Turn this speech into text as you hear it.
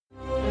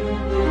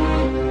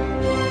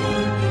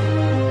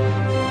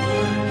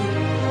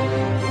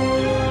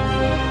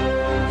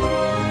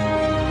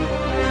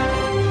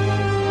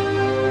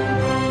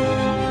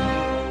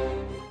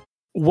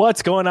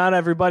What's going on,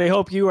 everybody?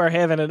 Hope you are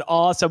having an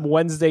awesome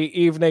Wednesday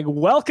evening.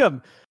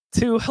 Welcome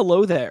to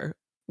Hello There.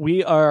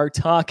 We are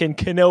talking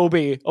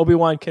Kenobi,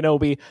 Obi-Wan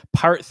Kenobi,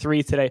 part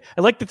 3 today.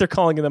 I like that they're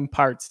calling them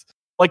parts.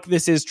 Like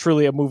this is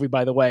truly a movie,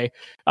 by the way.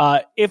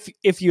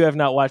 If you have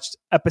not watched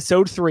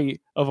episode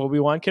 3 of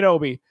Obi-Wan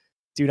Kenobi,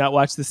 do not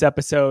watch this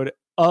episode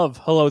of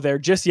Hello There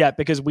just yet,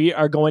 because we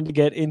are going to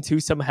get into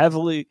some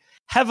heavily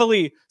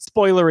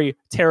spoilery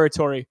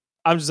territory.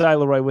 I'm Josiah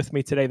Leroy. With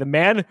me today, the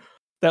man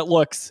that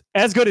looks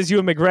as good as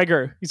Ewan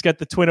McGregor. He's got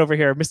the twin over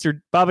here, Mr.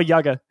 Baba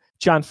Yaga,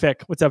 John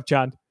Fick. What's up,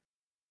 John?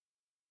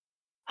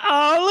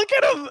 Oh, look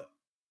at him.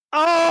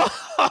 Oh,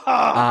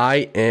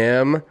 I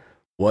am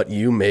what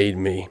you made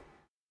me.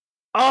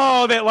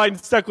 Oh, that line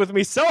stuck with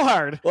me so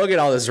hard. Look at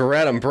all this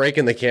red. I'm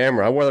breaking the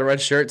camera. I wore the red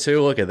shirt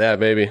too. Look at that,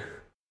 baby.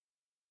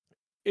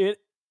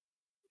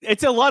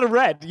 It's a lot of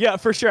red. Yeah,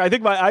 for sure. I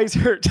think my eyes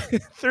hurt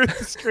through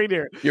the screen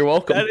here. You're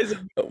welcome.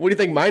 What do you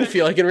think mine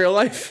feel like in real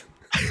life?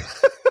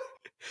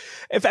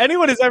 If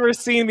anyone has ever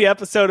seen the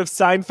episode of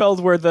Seinfeld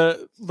where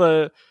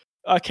the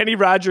Kenny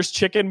Rogers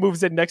chicken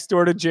moves in next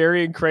door to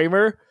Jerry and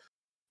Kramer,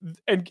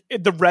 and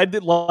the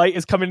red light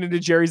is coming into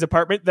Jerry's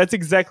apartment, that's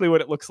exactly what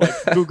it looks like.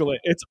 Google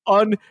it. It's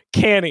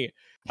uncanny.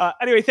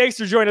 Anyway, thanks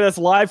for joining us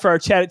live for our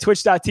chat at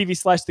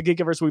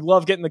twitch.tv/thegeekiverse. We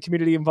love getting the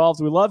community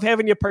involved. We love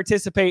having you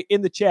participate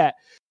in the chat.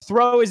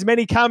 Throw as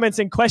many comments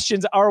and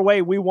questions our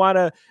way. We want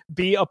to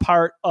be a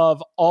part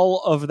of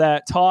all of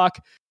that talk.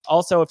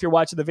 Also, if you're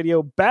watching the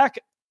video back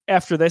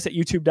after this at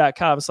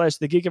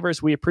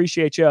youtube.com/thegeekiverse, we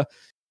appreciate you.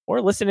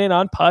 Or listening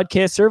on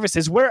podcast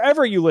services,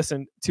 wherever you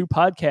listen to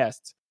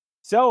podcasts.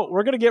 So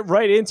we're going to get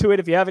right into it.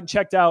 If you haven't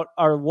checked out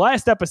our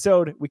last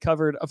episode, we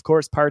covered, of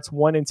course, parts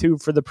 1 and 2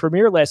 for the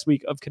premiere last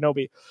week of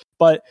Kenobi.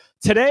 But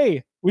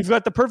today, we've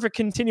got the perfect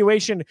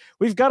continuation.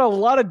 We've got a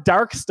lot of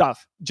dark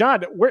stuff.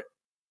 John,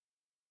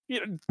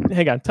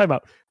 hang on, time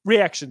out.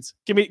 Reactions.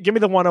 Give me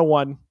the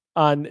 101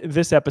 on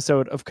this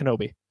episode of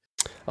Kenobi.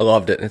 I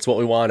loved it. It's what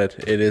we wanted.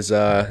 It is.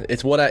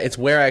 It's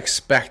where I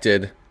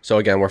expected. So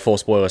again, we're full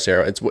spoilers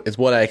here. It's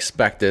what I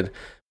expected.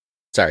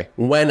 Sorry,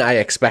 when I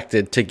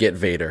expected to get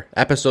Vader.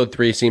 Episode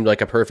 3 seemed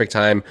like a perfect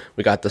time.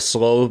 We got the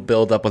slow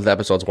build up with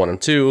episodes 1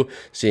 and 2,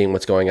 seeing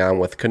what's going on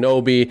with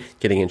Kenobi,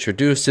 getting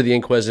introduced to the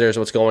Inquisitors,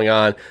 what's going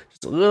on,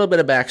 just a little bit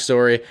of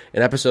backstory.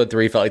 And episode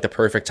 3 felt like the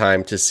perfect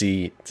time to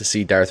see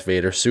Darth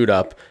Vader suit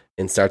up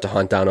and start to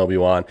hunt down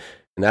Obi-Wan.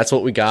 And that's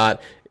what we got.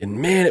 And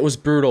man, it was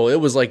brutal. It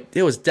was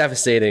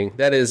devastating.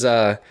 That is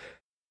a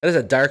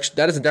dark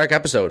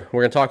episode.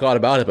 We're gonna talk a lot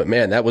about it, but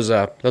man, that was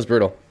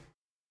brutal.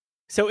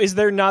 So is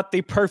there not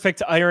the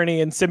perfect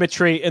irony and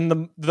symmetry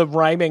in the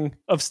rhyming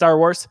of Star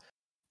Wars?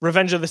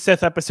 Revenge of the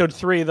Sith episode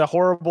 3, the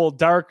horrible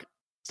dark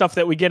stuff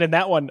that we get in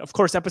that one. Of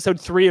course, episode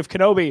 3 of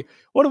Kenobi.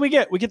 What do we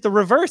get? We get the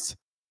reverse.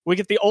 We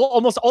get the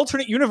almost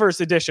alternate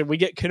universe edition. We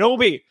get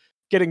Kenobi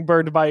getting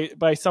burned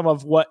by some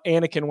of what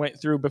Anakin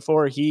went through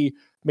before he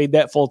made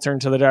that full turn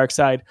to the dark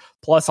side,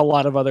 plus a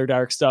lot of other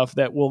dark stuff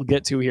that we'll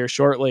get to here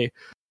shortly.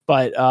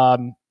 But I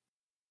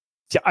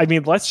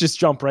mean, let's just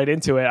jump right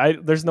into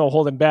it. There's no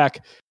holding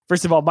back.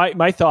 First of all,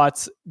 my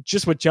thoughts,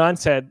 just what John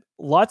said,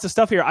 lots of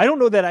stuff here. I don't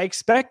know that I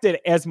expected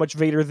as much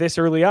Vader this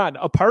early on.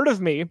 A part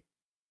of me,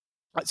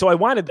 so I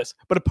wanted this,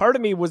 but a part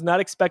of me was not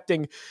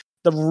expecting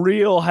the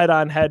real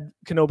head-on-head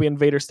Kenobi and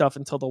Vader stuff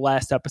until the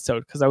last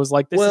episode, because I was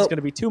like, this is going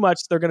to be too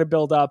much. They're going to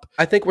build up.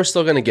 I think we're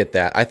still going to get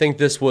that. I think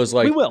this was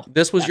like,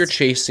 this was your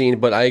chase scene,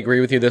 but I agree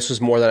with you. This was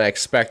more than I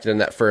expected in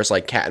that first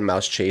like cat and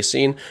mouse chase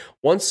scene.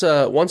 Once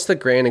the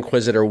Grand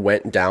Inquisitor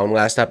went down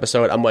last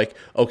episode, I'm like,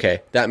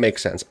 okay, that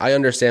makes sense. I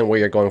understand where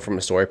you're going from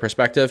a story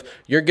perspective.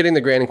 You're getting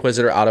the Grand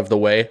Inquisitor out of the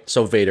way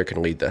so Vader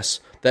can lead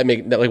this.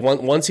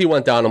 Once he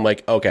went down, I'm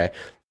like, okay.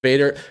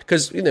 Vader,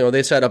 because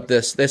they set up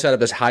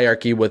this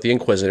hierarchy with the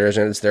Inquisitors,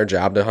 and it's their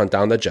job to hunt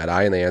down the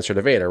Jedi, and they answer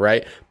to Vader,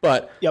 right?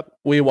 But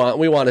we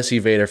want to see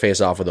Vader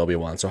face off with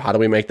Obi-Wan. So how do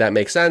we make that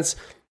make sense?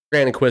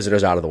 Grand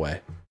Inquisitor's out of the way.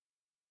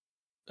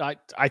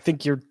 I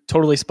think you're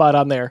totally spot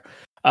on there.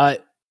 I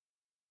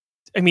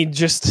mean,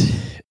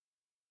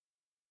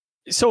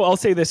 so I'll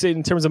say this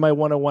in terms of my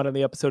 101 on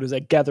the episode as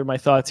I gather my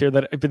thoughts here,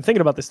 that I've been thinking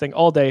about this thing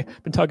all day.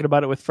 I've been talking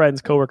about it with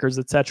friends, coworkers,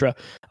 etc.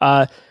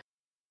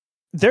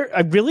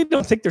 I really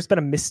don't think there's been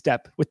a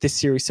misstep with this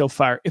series so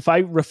far. If I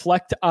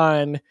reflect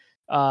on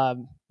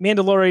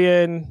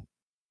Mandalorian,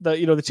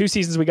 the 2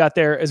 seasons we got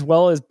there, as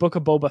well as Book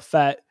of Boba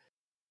Fett,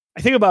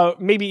 I think about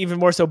maybe even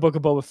more so Book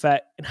of Boba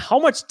Fett and how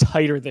much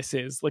tighter this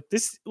is. The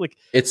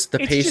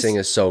pacing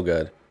is so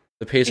good.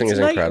 The pacing is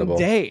incredible.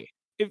 Night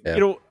and day.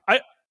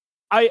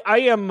 I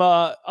am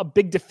a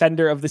big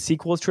defender of the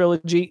sequel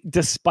trilogy,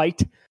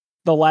 despite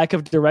the lack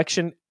of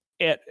direction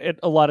at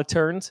a lot of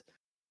turns.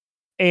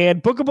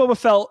 And Book of Boba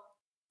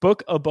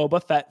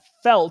Fett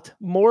felt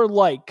more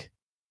like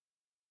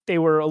they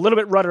were a little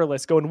bit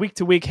rudderless, going week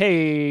to week.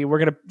 Hey, we're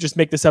going to just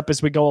make this up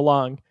as we go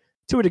along,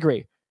 to a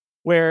degree.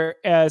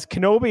 Whereas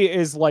Kenobi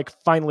is like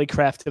finely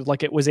crafted,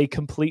 like it was a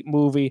complete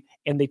movie,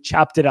 and they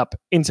chopped it up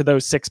into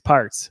those 6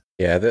 parts.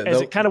 Yeah,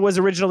 as it kind of was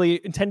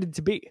originally intended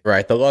to be.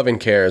 Right, the love and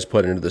care is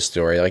put into the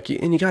story. Like,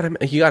 and you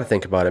gotta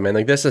think about it, man.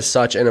 Like, this is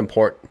such an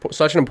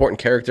important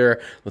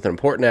character with an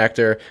important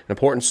actor, an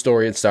important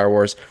story in Star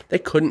Wars. They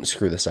couldn't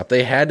screw this up.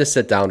 They had to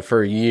sit down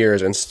for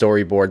years and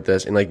storyboard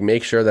this and like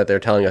make sure that they're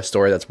telling a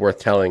story that's worth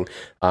telling,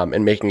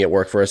 and making it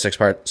work for a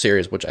 6-part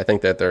series. Which I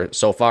think that they're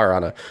so far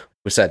on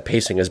we said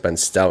pacing has been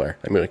stellar.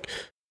 I mean, like,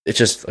 it's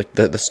just like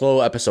the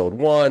slow episode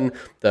 1,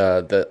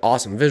 the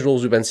awesome visuals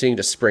we've been seeing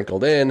just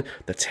sprinkled in,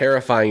 the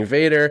terrifying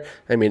Vader.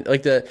 I mean,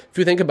 like if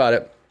you think about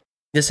it,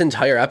 this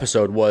entire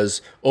episode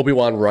was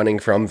Obi-Wan running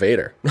from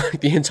Vader. Like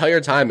the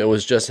entire time it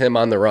was just him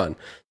on the run.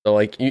 So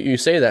like you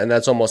say that, and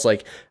that's almost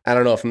like, I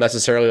don't know if I'm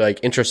necessarily like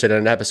interested in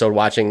an episode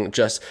watching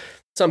just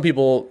some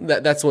people,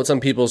 that's what some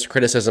people's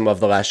criticism of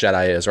The Last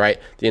Jedi is, right?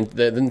 The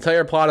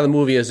entire plot of the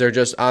movie is they're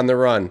just on the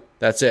run.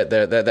 That's it.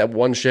 That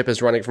one ship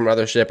is running from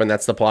another ship, and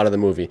that's the plot of the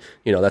movie.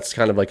 You know, that's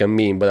kind of like a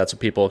meme, but that's what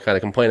people kind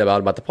of complain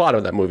about the plot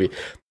of that movie.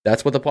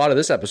 That's what the plot of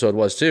this episode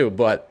was too,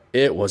 but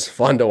it was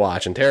fun to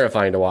watch and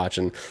terrifying to watch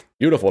and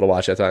beautiful to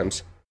watch at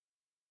times.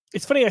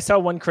 It's funny, I saw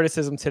one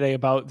criticism today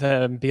about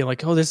them being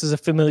like, oh, this is a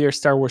familiar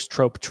Star Wars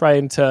trope,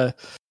 trying to...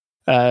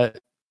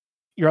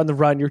 you're on the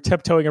run, you're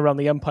tiptoeing around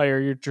the Empire,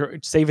 you're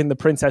saving the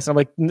princess. And I'm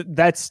like,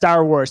 that's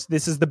Star Wars.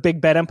 This is the big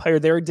bad Empire.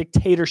 They're a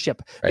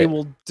dictatorship. Right. They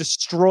will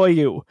destroy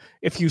you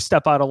if you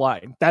step out of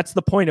line. That's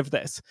the point of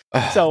this.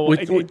 So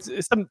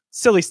it's some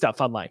silly stuff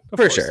online. For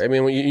course. Sure. I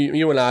mean,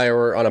 you and I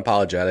are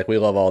unapologetic. We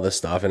love all this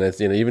stuff. And it's,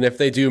 you know, even if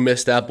they do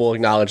misstep, we'll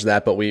acknowledge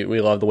that. But we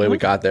love the way we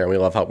got there, and we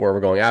love where we're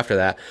going after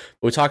that.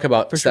 But we talk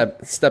about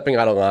stepping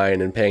out of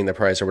line and paying the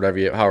price, or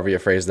however you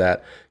phrase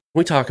that.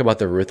 We talk about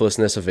the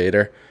ruthlessness of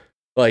Vader.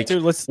 Like,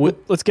 dude, let's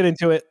get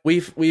into it.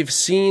 We've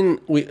seen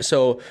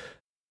so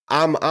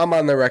I'm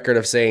on the record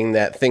of saying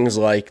that things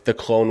like the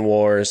Clone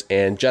Wars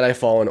and Jedi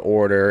Fallen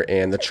Order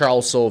and the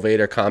Charles Soule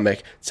Vader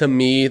comic, to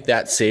me,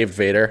 that saved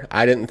Vader.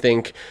 I didn't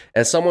think,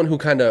 as someone who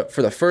kind of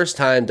for the first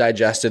time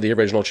digested the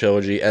original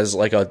trilogy as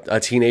like a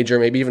teenager,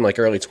 maybe even like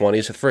early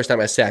 20s, the first time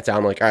I sat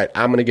down, like, all right,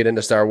 I'm gonna get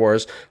into Star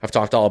Wars. I've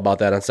talked all about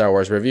that on Star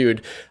Wars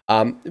Reviewed.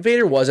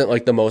 Vader wasn't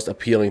like the most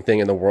appealing thing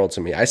in the world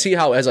to me. I see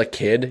how as a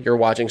kid you're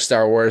watching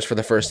Star Wars for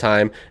the first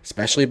time,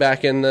 especially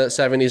back in the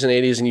 70s and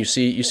 80s, and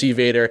you see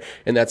Vader,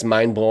 and that's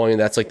mind blowing. And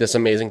that's like this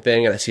amazing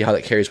thing, and I see how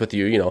that carries with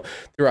you, you know,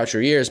 throughout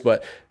your years.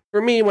 But for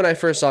me, when I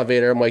first saw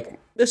Vader, I'm like,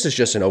 this is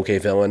just an okay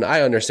villain.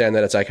 I understand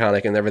that it's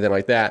iconic and everything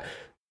like that.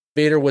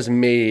 Vader was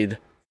made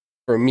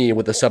for me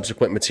with the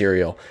subsequent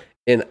material,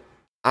 and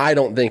I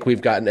don't think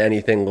we've gotten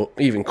anything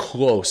even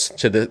close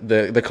to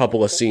the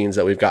couple of scenes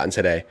that we've gotten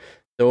today.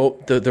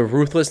 The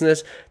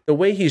ruthlessness, the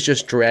way he's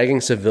just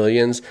dragging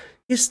civilians,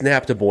 he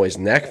snapped a boy's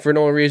neck for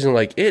no reason.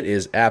 Like, it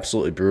is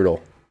absolutely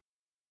brutal,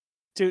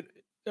 dude.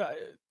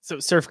 So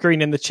Surf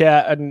Green in the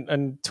chat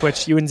and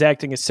Twitch, Ewan's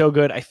acting is so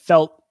good. I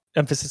felt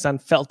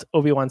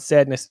Obi-Wan's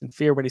sadness and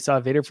fear when he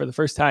saw Vader for the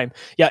first time.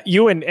 Yeah,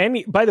 Ewan,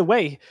 and by the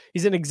way,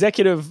 he's an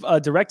executive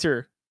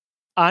director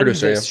on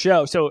this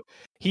show. So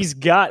he's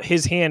got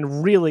his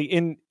hand really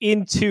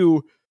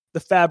into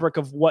the fabric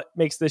of what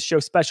makes this show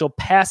special,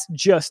 past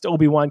just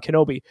Obi-Wan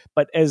Kenobi,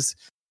 but as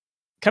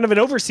kind of an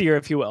overseer,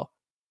 if you will.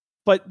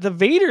 But the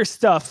Vader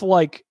stuff,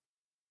 like,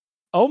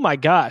 oh my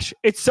gosh.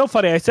 It's so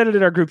funny. I said it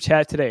in our group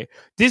chat today.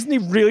 Disney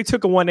really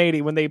took a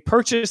 180 when they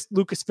purchased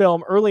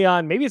Lucasfilm early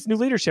on. Maybe it's new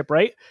leadership,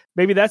 right?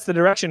 Maybe that's the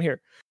direction here.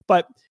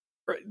 But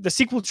the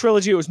sequel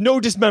trilogy, it was no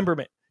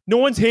dismemberment. No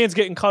one's hands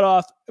getting cut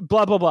off,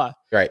 blah, blah, blah.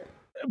 Right.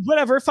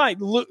 Whatever, fine.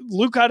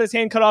 Luke got his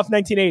hand cut off in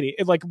 1980.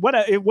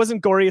 It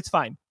wasn't gory, it's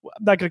fine.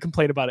 I'm not going to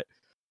complain about it.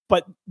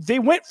 But they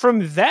went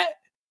from that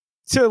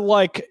to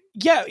like,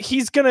 yeah,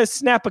 he's going to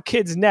snap a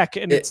kid's neck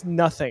and it's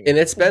nothing. And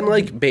it's been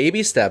like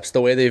baby steps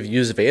the way they've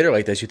used Vader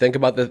like this. You think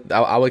about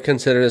I would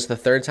consider this the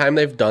third time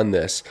they've done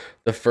this.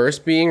 The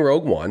first being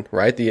Rogue One,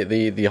 right?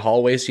 The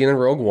hallway scene in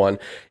Rogue One.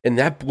 And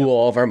that blew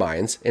all of our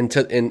minds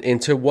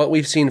into what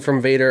we've seen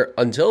from Vader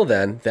until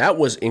then. That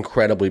was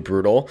incredibly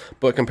brutal.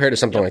 But compared to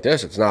something like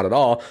this, it's not at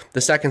all.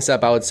 The second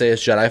step I would say is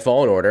Jedi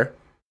Fallen Order.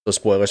 So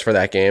spoilers for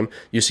that game.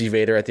 You see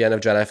Vader at the end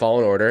of Jedi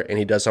Fallen Order, and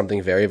he does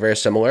something very, very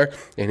similar,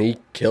 and he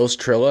kills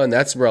Trilla, and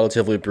that's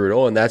relatively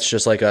brutal, and that's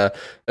just like a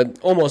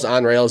almost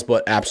on rails,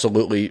 but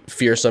absolutely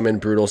fearsome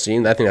and brutal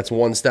scene. I think that's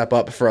one step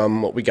up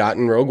from what we got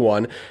in Rogue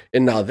One,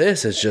 and now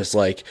this is just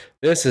like,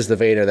 this is the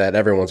Vader that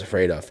everyone's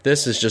afraid of.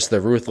 This is just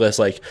the ruthless,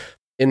 like,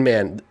 and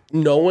man,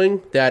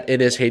 knowing that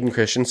it is Hayden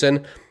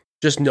Christensen,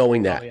 just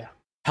knowing that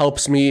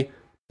helps me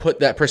put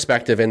that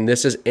perspective in.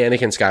 This is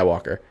Anakin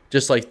Skywalker.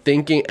 Just like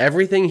thinking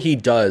everything he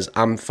does,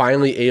 I'm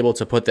finally able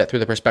to put that through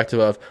the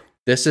perspective of,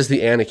 this is the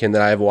Anakin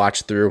that I've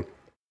watched through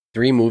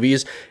 3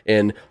 movies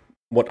and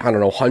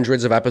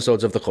hundreds of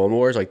episodes of the Clone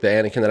Wars, like the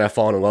Anakin that I've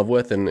fallen in love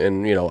with and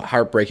you know,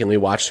 heartbreakingly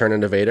watched turn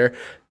into Vader.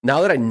 Now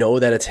that I know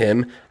that it's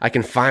him, I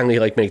can finally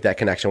like make that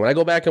connection. When I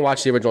go back and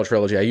watch the original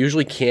trilogy, I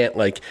usually can't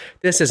like,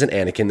 this isn't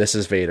Anakin, this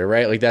is Vader,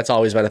 right? Like that's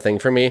always been a thing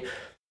for me.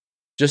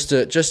 Just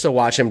to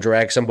watch him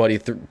drag somebody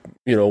through,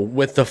 you know,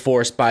 with the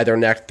Force by their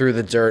neck through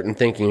the dirt and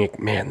thinking,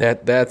 man,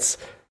 that's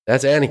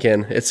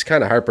Anakin. It's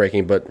kind of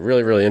heartbreaking, but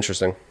really, really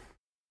interesting.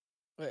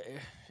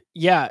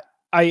 Yeah,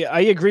 I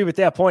agree with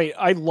that point.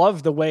 I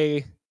love the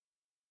way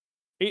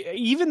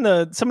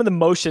even some of the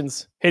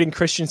motions Hayden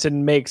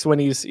Christensen makes when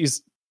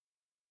he's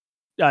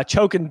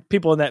choking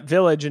people in that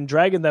village and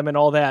dragging them and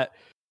all that.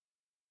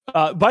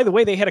 By the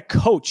way, they had a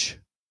coach,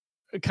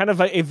 kind of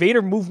a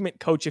Vader movement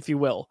coach, if you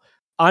will,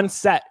 on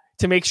set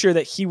to make sure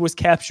that he was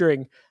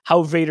capturing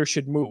how Vader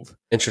should move.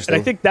 Interesting.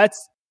 And I think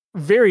that's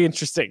very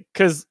interesting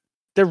because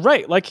they're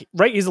right.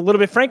 He's a little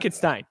bit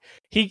Frankenstein.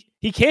 He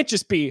can't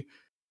just be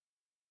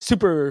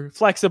super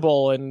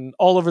flexible and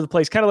all over the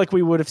place, kind of like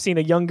we would have seen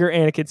a younger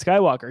Anakin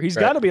Skywalker. He's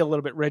got to be a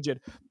little bit rigid,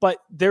 but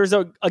there's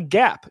a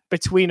gap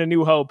between A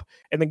New Hope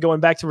and then going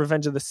back to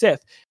Revenge of the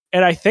Sith.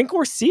 And I think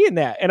we're seeing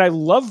that. And I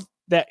love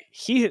that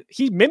he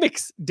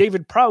mimics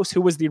David Prowse,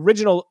 who was the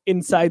original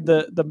inside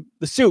the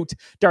suit,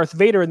 Darth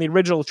Vader in the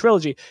original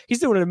trilogy. He's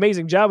doing an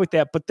amazing job with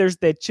that, but there's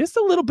that just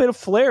a little bit of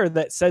flair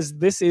that says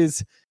this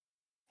is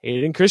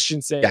Hayden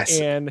Christensen. Yes.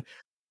 And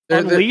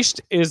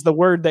Unleashed is the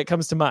word that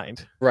comes to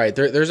mind. Right.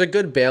 There's a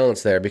good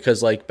balance there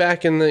because like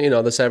back in the,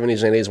 the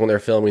 70s and 80s when they're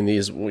filming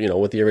these,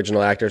 with the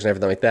original actors and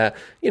everything like that,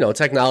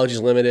 technology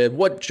is limited.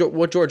 What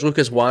George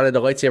Lucas wanted a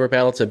lightsaber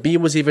battle to be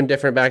was even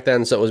different back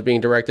then. So it was being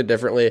directed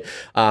differently.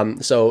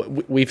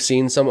 So we've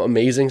seen some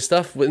amazing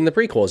stuff in the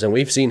prequels, and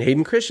we've seen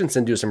Hayden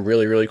Christensen do some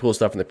really, really cool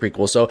stuff in the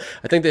prequels. So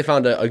I think they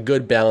found a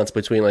good balance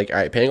between like, all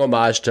right, paying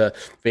homage to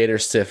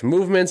Vader's Sith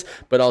movements,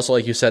 but also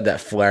like you said,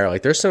 that flair,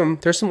 like there's some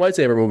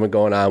lightsaber movement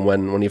going on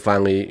when you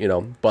finally,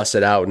 bust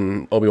it out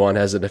and Obi-Wan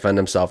has to defend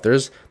himself.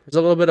 There's a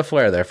little bit of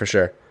flair there for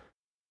sure.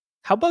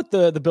 How about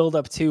the build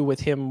up too with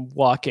him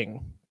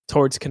walking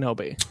towards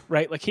Kenobi,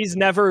 right? Like he's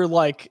never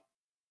like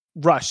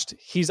rushed.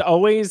 He's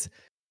always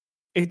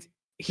it's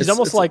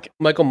almost like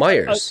Michael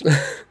Myers.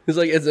 He's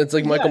like it's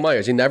like Michael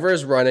Myers. He never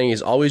is running.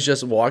 He's always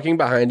just walking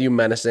behind you,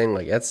 menacing.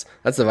 Like that's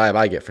the vibe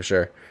I get for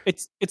sure.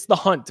 It's the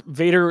hunt.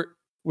 Vader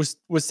was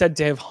said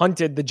to have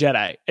hunted the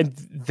Jedi, and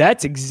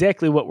that's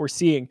exactly what we're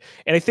seeing.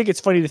 And I think it's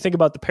funny to think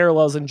about the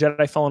parallels in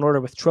Jedi Fallen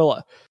Order with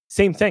Trilla.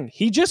 Same thing.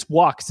 He just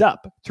walks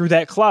up through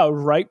that cloud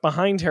right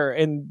behind her,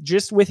 and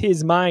just with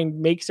his mind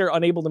makes her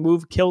unable to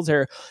move, kills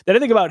her. Then I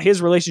think about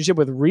his relationship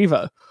with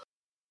Reva.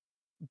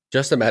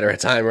 Just a matter of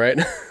time, right?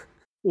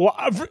 Well,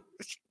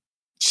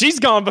 she's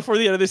gone before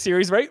the end of the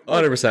series, right?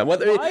 100%. Well,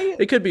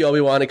 it could be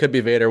Obi-Wan, it could be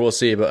Vader. We'll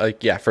see,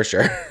 but yeah, for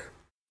sure.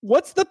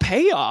 What's the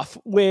payoff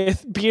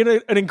with being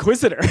an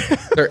Inquisitor?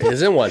 There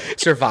isn't one.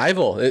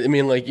 Survival. I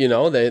mean, like, they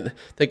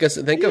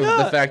think of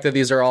the fact that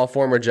these are all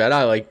former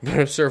Jedi,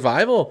 like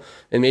survival.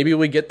 And maybe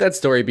we get that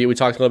story beat. We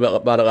talked a little bit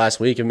about it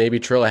last week, and maybe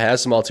Trilla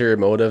has some ulterior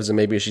motives, and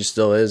maybe she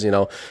still is,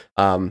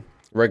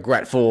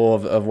 regretful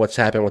of what's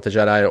happened with the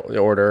Jedi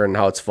Order and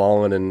how it's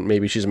fallen, and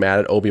maybe she's mad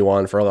at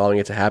Obi-Wan for allowing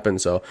it to happen.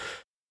 So,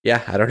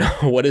 yeah, I don't know.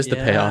 What is the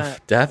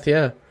payoff? Death?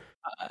 Yeah.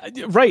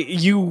 Right,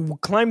 you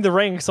climb the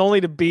ranks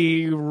only to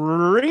be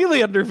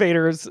really under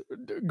Vader's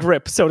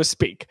grip, so to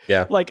speak.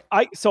 Yeah,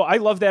 I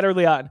love that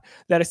early on.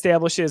 That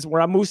establishes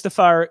where I'm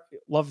Mustafar.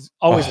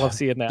 Always love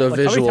seeing that. The like,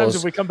 visuals, how many times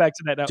have we come back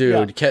to that now?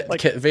 Dude,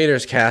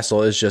 Vader's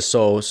castle is just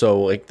so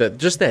like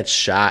just that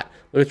shot.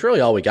 It's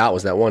really all we got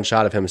was that one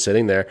shot of him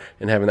sitting there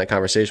and having that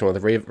conversation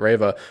with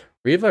Reva.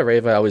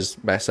 I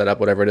always mess that up,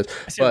 whatever it is.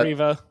 I said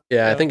Reva.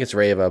 Yeah, I think it's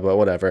Reva, but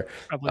whatever.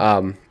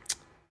 Probably.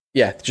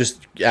 Yeah,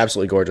 just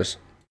absolutely gorgeous.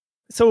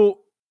 So,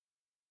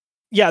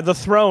 yeah, the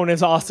throne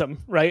is awesome,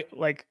 right?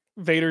 Like,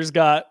 Vader's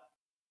got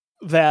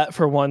that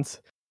for once.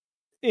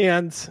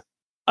 And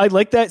I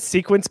like that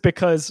sequence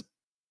because,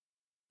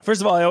 first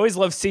of all, I always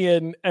love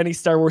seeing any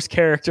Star Wars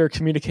character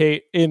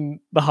communicate in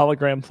the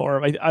hologram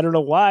form. I don't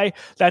know why.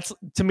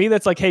 To me,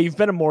 that's like, hey, you've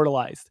been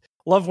immortalized.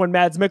 Love when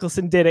Mads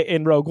Mikkelsen did it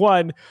in Rogue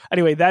One.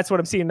 Anyway, that's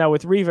what I'm seeing now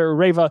with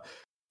Reva.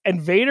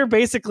 And Vader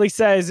basically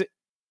says,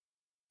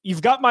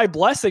 you've got my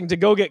blessing to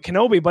go get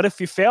Kenobi, but if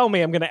you fail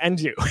me, I'm going to end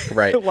you.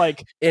 Right.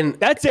 And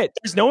that's it.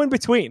 There's no in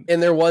between.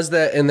 And there was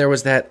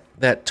that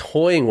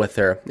toying with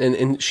her,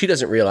 and she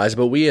doesn't realize,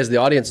 but we as the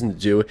audience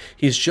do.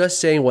 He's just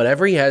saying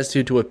whatever he has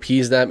to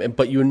appease them,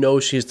 but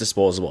she's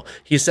disposable.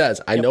 He says,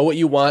 I know what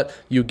you want.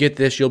 You get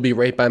this. You'll be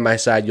right by my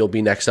side. You'll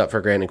be next up for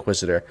Grand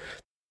Inquisitor.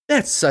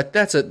 That's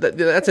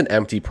an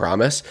empty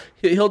promise.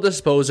 He'll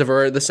dispose of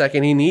her the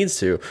second he needs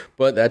to,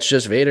 but that's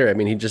just Vader. I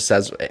mean, he just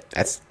says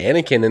that's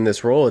Anakin in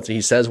this role.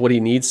 He says what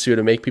he needs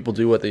to make people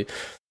do what they.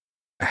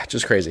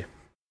 Just crazy.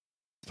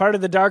 Part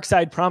of the dark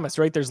side promise,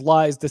 right? There's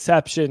lies,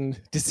 deception,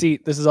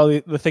 deceit. This is all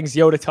the things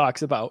Yoda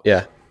talks about.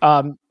 Yeah.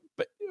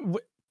 But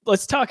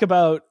let's talk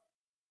about.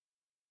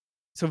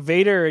 So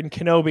Vader and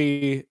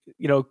Kenobi,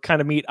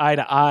 kind of meet eye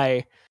to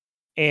eye,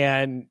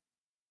 and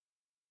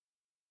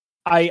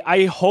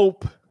I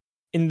hope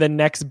in the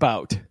next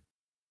bout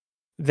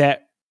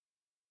that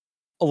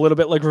a little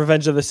bit like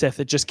Revenge of the Sith,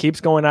 it just keeps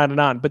going on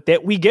and on, but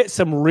that we get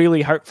some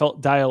really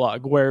heartfelt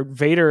dialogue where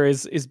Vader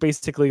is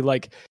basically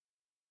like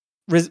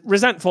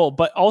resentful,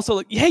 but also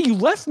like, hey, you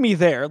left me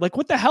there. Like,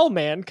 what the hell,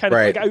 man? Kind of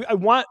right. Like,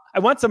 I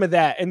want some of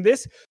that. And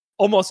this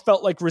almost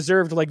felt like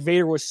reserved, like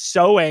Vader was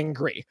so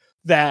angry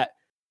that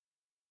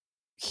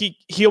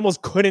he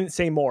almost couldn't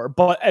say more.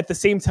 But at the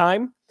same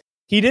time,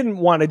 he didn't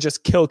want to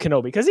just kill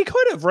Kenobi because he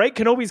could have, right?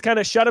 Kenobi's kind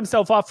of shut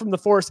himself off from the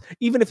Force.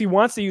 Even if he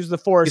wants to use the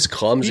Force, he's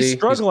clumsy. He's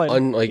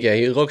struggling.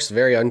 He looks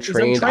very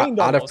untrained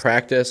out of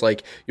practice.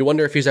 Like, you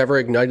wonder if he's ever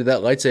ignited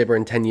that lightsaber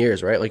in 10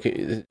 years, right? Like,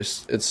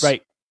 it's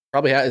right.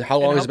 Probably how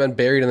long has been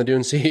buried in the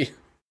Dune Sea.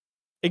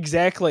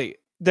 Exactly.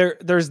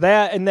 There's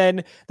that, and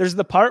then there's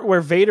the part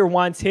where Vader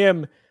wants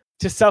him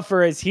to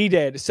suffer as he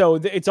did. So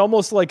it's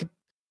almost like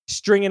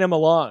stringing him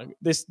along.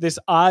 This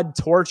odd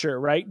torture,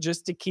 right?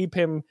 Just to keep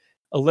him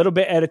a little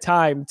bit at a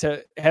time,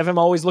 to have him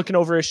always looking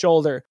over his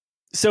shoulder.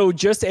 So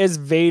just as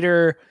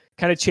Vader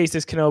kind of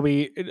chases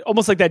Kenobi,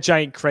 almost like that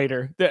giant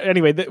crater.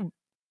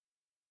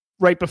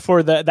 Right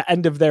before the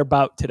end of their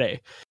bout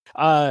today,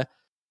 I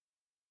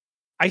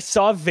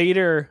saw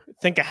Vader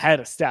think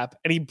ahead a step,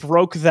 and he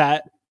broke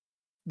that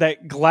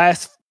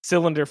glass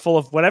cylinder full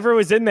of whatever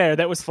was in there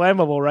that was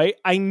flammable, right?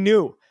 I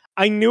knew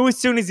as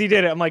soon as he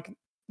did it. I'm like,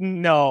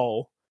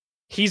 no,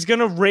 he's going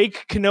to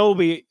rake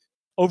Kenobi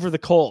over the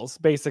coals,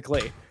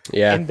 basically.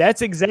 Yeah. And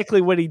that's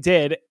exactly what he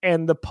did.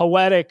 And the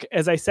poetic,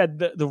 as I said,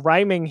 the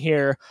rhyming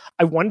here,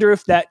 I wonder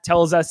if that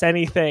tells us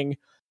anything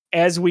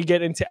as we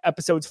get into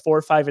episodes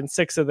 4, 5, and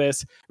 6 of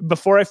this.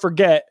 Before I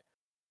forget,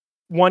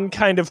 one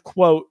kind of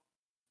quote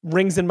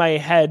rings in my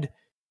head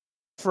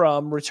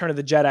from Return of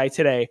the Jedi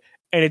today.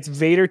 And it's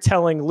Vader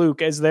telling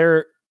Luke, as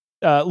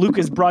Luke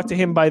is brought to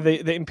him by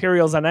the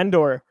Imperials on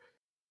Endor.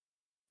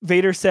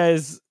 Vader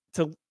says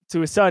to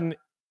his son,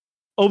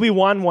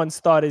 Obi-Wan once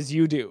thought as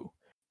you do.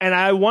 And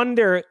I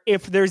wonder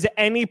if there's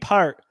any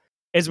part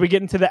as we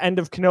get into the end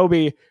of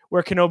Kenobi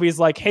where Kenobi's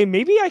like, hey,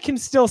 maybe I can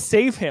still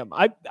save him.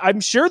 I'm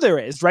sure there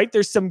is, right?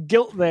 There's some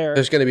guilt there.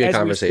 There's going to be a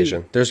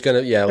conversation. There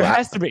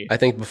has to be. I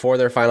think before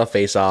their final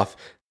face-off,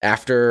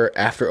 after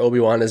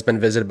Obi-Wan has been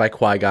visited by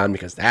Qui-Gon,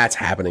 because that's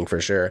happening for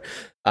sure.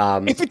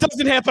 If it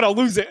doesn't happen, I'll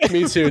lose it.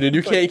 Me too, dude.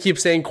 You can't keep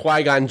saying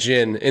Qui-Gon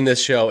Jinn in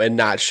this show and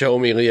not show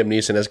me Liam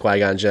Neeson as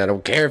Qui-Gon Jinn. I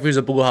don't care if he's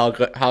a blue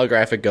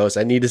holographic ghost.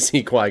 I need to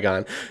see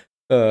Qui-Gon.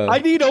 I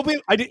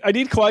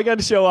need Qui-Gon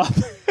to show up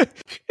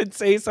and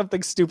say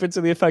something stupid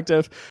to the effect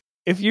of,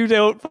 if you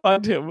don't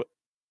find him,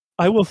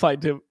 I will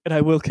find him and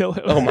I will kill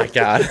him. Oh my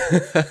God.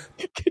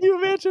 Can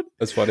you imagine?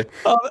 That's funny.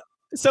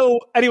 So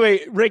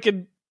anyway,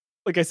 raking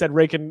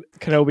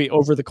Kenobi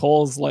over the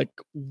coals, like,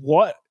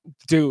 what,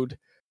 dude?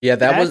 Yeah,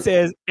 that's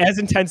as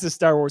intense as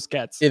Star Wars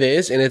gets. It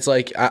is, and it's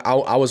like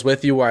I was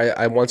with you where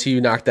I once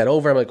you knocked that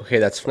over, I'm like, okay,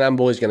 that's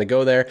flammable. He's gonna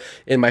go there.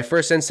 And my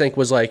first instinct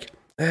was like,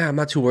 I'm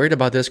not too worried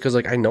about this because,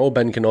 like, I know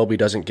Ben Kenobi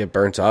doesn't get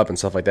burnt up and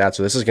stuff like that,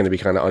 so this is going to be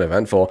kind of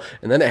uneventful.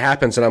 And then it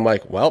happens, and I'm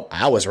like, well,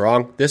 I was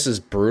wrong. This is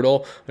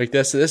brutal. Like,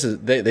 this is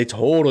they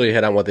totally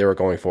hit on what they were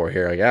going for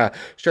here. Like, yeah,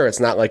 sure,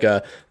 it's not like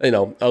a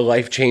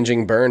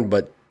life-changing burn,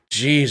 but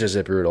geez, is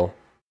it brutal.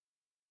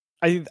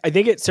 I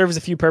think it serves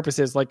a few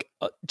purposes. Like,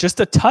 just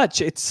a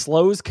touch, it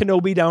slows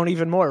Kenobi down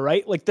even more,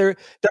 right? Like, they're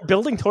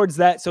building towards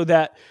that so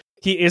that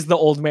he is the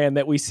old man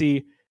that we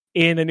see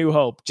in A New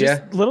Hope.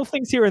 Just little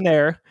things here and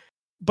there.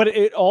 But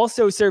it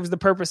also serves the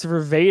purpose for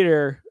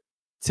Vader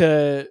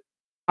to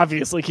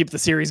obviously keep the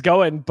series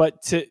going, but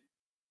to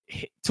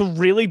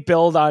really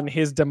build on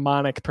his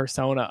demonic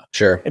persona.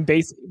 Sure. And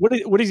basically,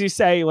 what does he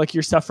say? Like,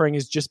 your suffering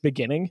is just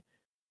beginning,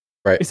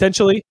 right?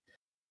 Essentially.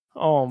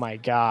 Oh my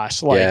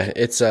gosh! Like, yeah,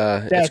 it's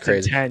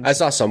crazy. Intense. I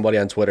saw somebody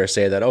on Twitter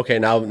say that, okay,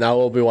 now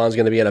Obi-Wan's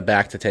going to be in a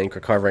back-to-tank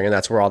recovering, and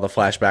that's where all the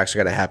flashbacks are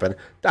going to happen.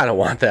 I don't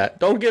want that.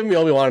 Don't give me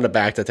Obi-Wan in a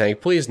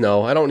back-to-tank, please.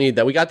 No, I don't need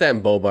that. We got that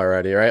in Boba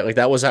already, right? Like,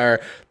 that was our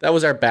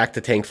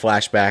back-to-tank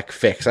flashback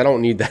fix. I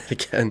don't need that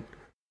again.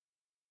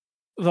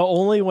 The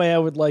only way I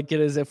would like it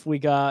is if we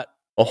got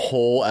a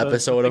whole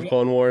episode of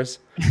Clone Wars.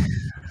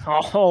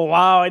 Oh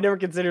wow, I never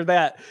considered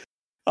that.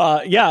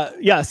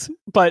 Yes,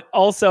 but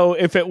also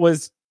if it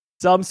was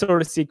some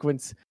sort of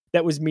sequence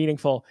that was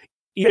meaningful,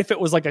 even if it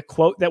was like a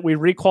quote that we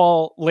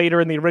recall later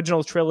in the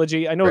original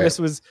trilogy. I know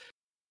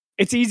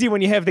it's easy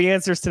when you have the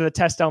answers to the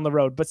test down the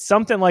road, but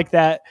something like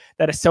that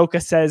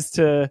Ahsoka says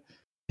to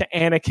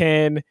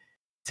Anakin,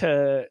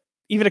 to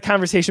even a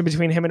conversation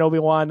between him and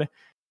Obi-Wan,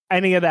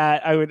 any of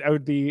that I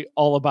would be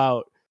all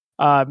about.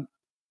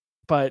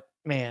 But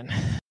man,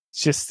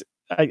 it's just,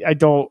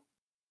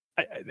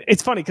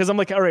 it's funny because I'm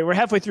like, all right, we're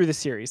halfway through the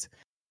series.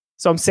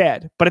 So I'm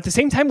sad, but at the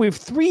same time, we have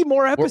 3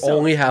 more episodes. We're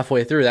only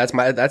halfway through.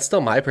 That's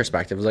still my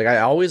perspective. It's like, I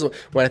always,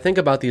 when I think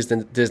about these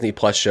Disney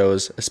Plus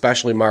shows,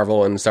 especially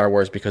Marvel and Star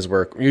Wars, because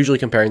we're usually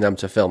comparing them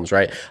to films,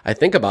 right? I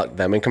think about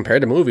them and compared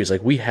to movies.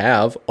 Like, we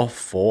have a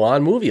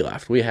full-on movie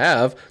left. We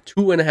have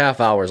 2.5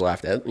 hours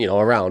left.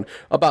 Around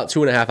about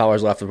 2.5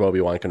 hours left of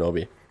Obi-Wan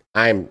Kenobi.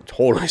 I'm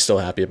totally still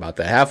happy about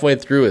that. Halfway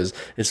through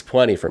is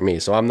plenty for me.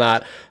 So I'm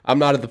not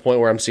at the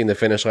point where I'm seeing the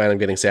finish line. I'm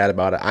getting sad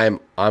about it.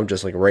 I'm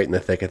just like right in the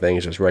thick of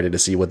things, just ready to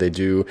see what they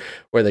do,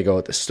 where they go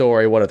with the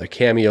story, what other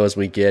cameos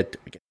we get.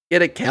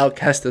 Get it, Cal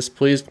Kestis,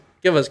 please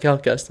give us Cal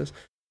Kestis.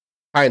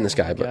 Pie in the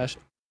sky, but gosh,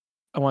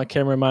 I want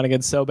Cameron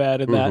Monaghan so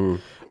bad in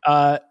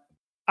that.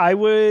 I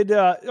would.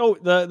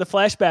 The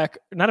flashback,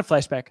 not a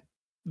flashback.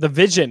 The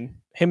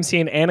vision him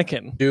seeing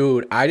Anakin.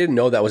 Dude, I didn't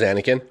know that was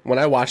Anakin. When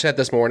I watched that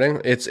this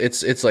morning,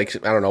 it's like,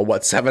 I don't know,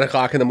 what, 7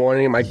 o'clock in the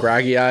morning, my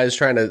groggy eyes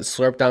trying to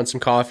slurp down some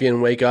coffee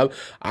and wake up.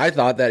 I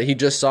thought that he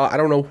just saw, I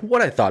don't know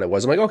what I thought it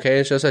was. I'm like, okay,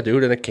 it's just a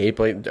dude in a cape,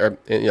 like, or,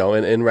 in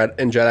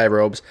Jedi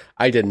robes.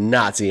 I did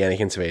not see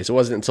Anakin's face. It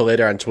wasn't until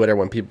later on Twitter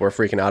when people were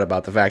freaking out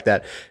about the fact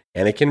that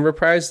Anakin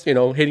reprised,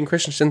 Hayden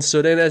Christensen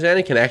stood in as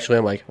Anakin. Actually,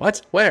 I'm like,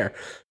 what? Where?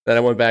 Then I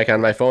went back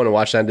on my phone and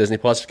watched it on Disney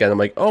Plus again. I'm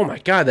like, oh my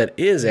God, that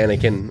is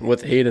Anakin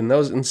with Hayden. That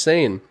was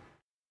insane.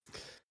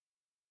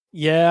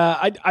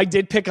 Yeah, I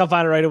did pick up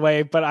on it right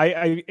away, but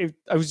I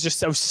was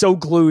so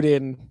glued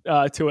in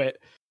to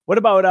it. What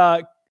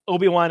about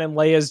Obi-Wan and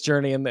Leia's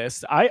journey in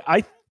this?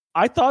 I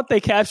thought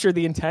they captured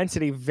the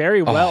intensity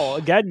very well.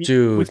 Again,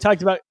 we've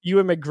talked about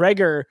Ewan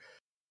McGregor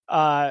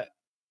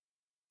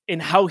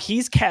and how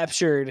he's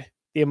captured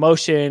the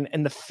emotion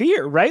and the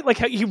fear, right? Like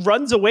how he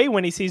runs away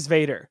when he sees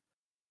Vader.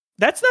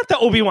 That's not the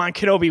Obi-Wan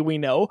Kenobi we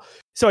know.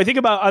 So I think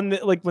about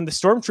when the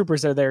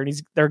stormtroopers are there and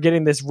they're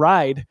getting this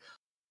ride.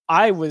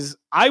 I was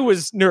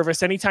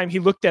nervous anytime he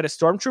looked at a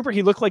stormtrooper.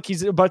 He looked like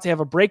he's about to have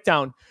a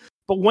breakdown.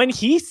 But when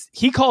he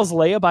calls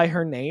Leia by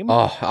her name,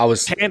 I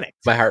was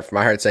panicked. My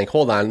heart saying,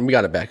 "Hold on, we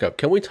got to back up.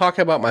 Can we talk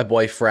about my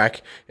boy Freck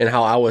and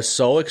how I was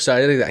so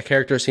excited? That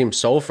character seemed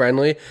so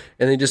friendly,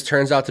 and he just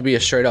turns out to be a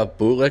straight up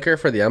bootlicker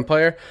for the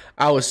Empire.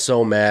 I was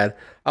so mad.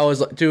 I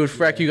was like, dude,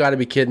 Freck, you got to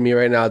be kidding me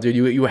right now, dude.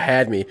 You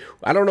had me.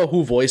 I don't know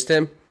who voiced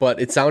him,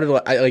 but it sounded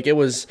like it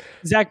was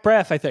Zach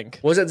Braff, I think.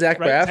 Was it Zach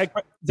Braff?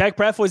 Zach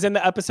Braff was in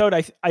the episode.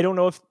 I don't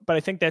know but I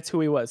think that's who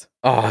he was.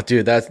 Oh,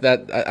 dude,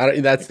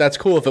 that's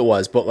cool if it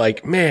was, but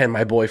like, man,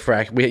 my boy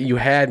Freck, you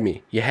had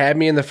me. You had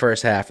me in the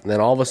first half, and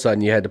then all of a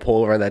sudden you had to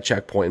pull over on that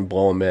checkpoint and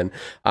blow him in.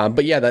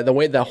 But yeah, the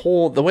way the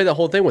whole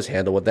thing was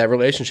handled with that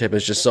relationship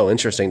is just so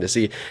interesting to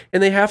see,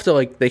 and they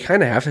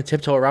kind of have to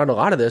tiptoe around a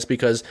lot of this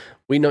because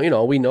we know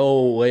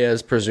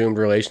Leia's presumed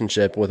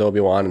relationship with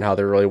Obi-Wan and how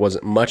there really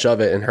wasn't much of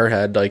it in her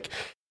head. Like,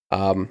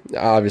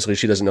 obviously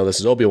she doesn't know this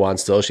is Obi-Wan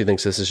still. She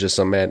thinks this is just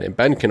some man named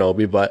Ben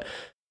Kenobi. But,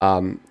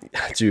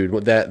 dude,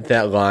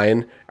 that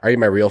line, "Are you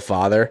my real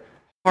father?"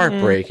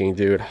 Heartbreaking,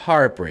 dude.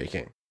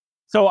 Heartbreaking.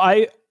 So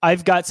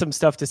I've got some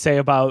stuff to say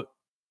about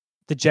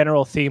the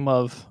general theme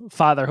of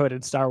fatherhood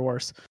in Star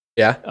Wars.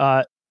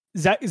 Yeah.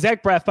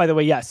 Zach Braff, by the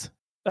way, yes,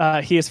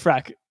 he is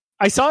Freck.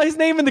 I saw his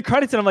name in the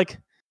credits and I'm like,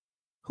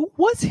 who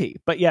was he?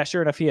 But yeah,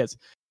 sure enough, he is.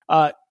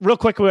 Real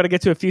quick, we got to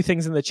get to a few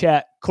things in the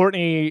chat.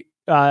 Courtney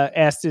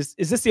asked, is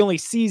this the only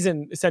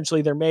season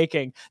essentially they're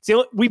making?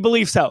 We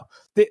believe so.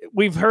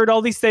 We've heard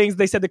all these things.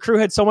 They said the crew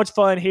had so much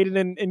fun.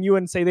 Hayden and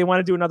Ewan say they want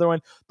to do another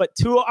one. But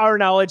to our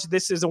knowledge,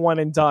 this is a one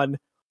and done.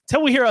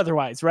 Till we hear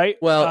otherwise, right?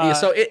 Well,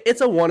 so it's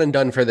a one and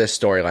done for this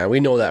storyline. We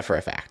know that for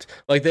a fact.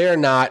 Like they're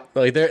not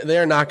going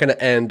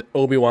to end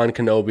Obi-Wan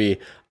Kenobi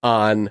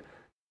on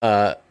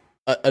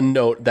a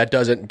note that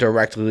doesn't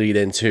directly lead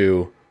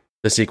into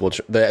the sequel,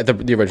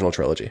 the original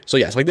trilogy. So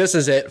yes, like this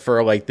is it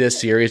for like this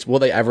series. Will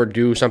they ever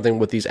do something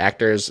with these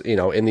actors,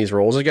 in these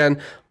roles again?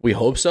 We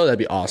hope so. That'd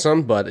be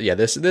awesome. But yeah,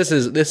 this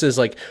is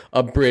like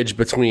a bridge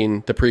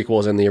between the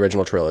prequels and the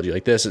original trilogy.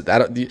 Like this is,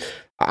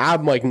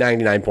 I'm like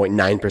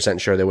 99.9%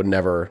 sure they would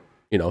never,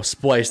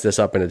 splice this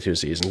up into 2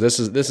 seasons. This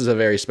is a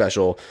very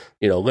special,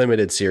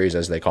 limited series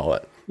as they call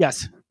it.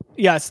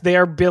 Yes, they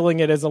are billing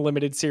it as a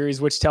limited series,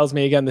 which tells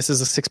me again this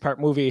is a 6-part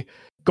movie.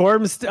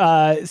 Gorms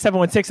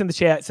 716 in the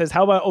chat says,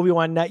 "How about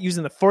Obi-Wan not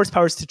using the Force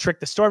powers to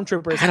trick the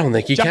stormtroopers?" I don't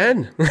think he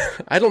can.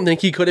 I don't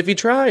think he could if he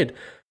tried.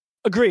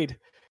 Agreed.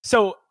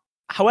 So,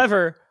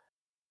 however,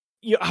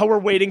 how we're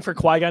waiting for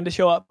Qui-Gon to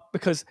show up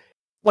because,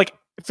 like,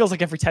 it feels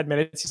like every 10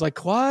 minutes he's like,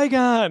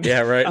 "Qui-Gon."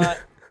 Yeah, right.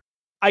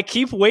 I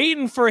keep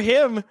waiting for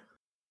him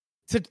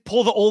to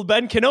pull the old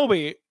Ben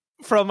Kenobi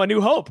from A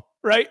New Hope.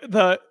 Right,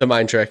 the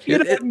mind trick.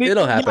 It'll happen.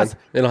 Yes,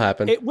 it'll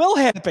happen. It will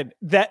happen.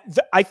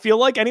 I feel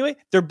like anyway,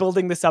 they're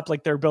building this up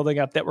like they're building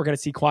up that we're going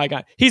to see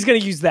Qui-Gon. He's going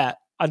to use that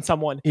on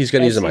someone. He's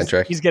going to use a mind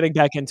trick. He's getting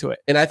back into it,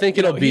 and I think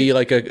it'll be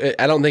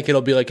I don't think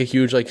it'll be like a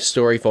huge like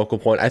story focal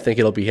point. I think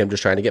it'll be him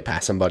just trying to get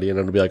past somebody, and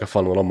it'll be like a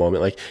fun little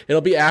moment. Like it'll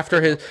be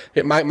after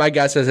my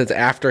guess is it's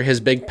after his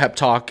big pep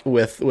talk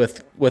with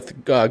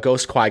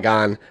Ghost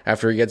Qui-Gon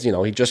after he gets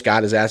he just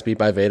got his ass beat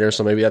by Vader,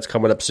 so maybe that's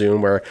coming up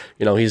soon where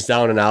he's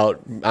down and out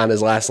on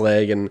his last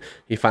leg, and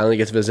he finally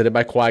gets visited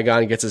by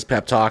Qui-Gon, gets his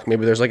pep talk.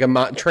 Maybe there's like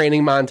a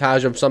training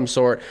montage of some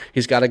sort.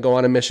 He's got to go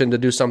on a mission to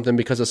do something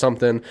because of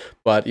something,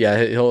 but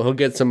yeah,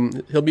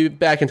 he'll be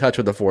back in touch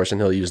with the Force,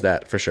 and he'll use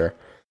that for sure.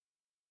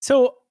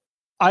 So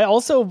I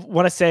also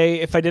want to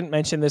say, if I didn't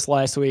mention this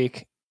last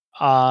week,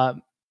 I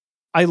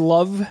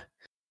love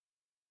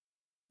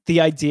the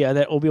idea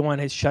that Obi-Wan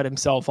has shut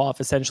himself off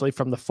essentially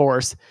from the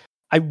Force.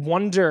 I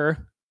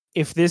wonder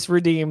if this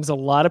redeems a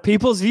lot of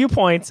people's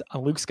viewpoints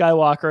on Luke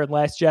Skywalker and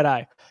Last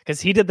Jedi, because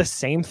he did the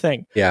same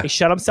thing. Yeah. He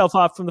shut himself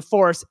off from the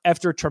Force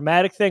after a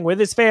traumatic thing with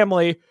his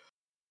family,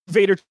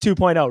 Vader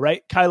 2.0,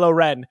 right? Kylo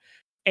Ren.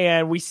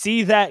 And we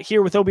see that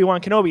here with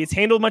Obi-Wan Kenobi. It's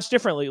handled much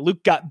differently.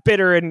 Luke got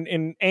bitter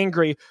and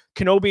angry.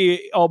 Kenobi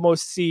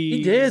almost sees...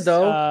 He did,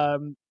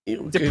 though.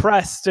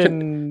 Depressed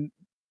and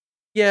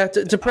Yeah,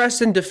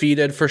 depressed and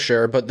defeated for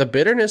sure, but the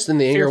bitterness and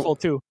the anger, fearful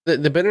too.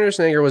 The bitterness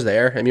and anger was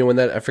there. I mean, when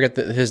I forget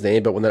his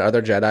name, but when that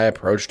other Jedi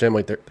approached him,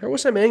 like there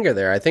was some anger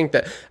there.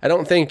 I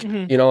don't think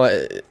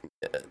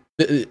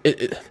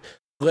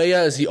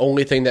Leia is the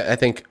only thing that I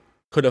think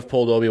could have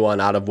pulled Obi-Wan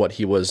out of what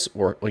he was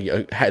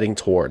heading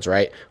towards,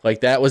 right?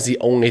 Like that was the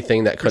only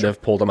thing that could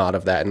have pulled him out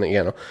of that.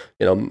 And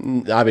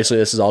obviously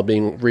this is all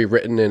being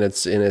rewritten in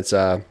its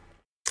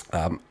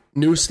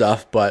new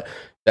stuff, but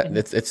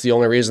it's the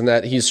only reason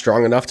that he's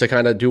strong enough to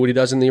kind of do what he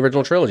does in the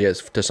original trilogy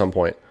is to some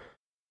point.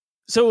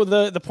 So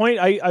the point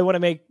I want to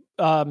make,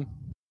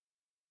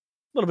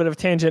 a little bit of a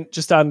tangent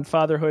just on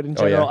fatherhood in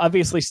general.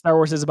 Obviously, Star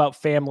Wars is about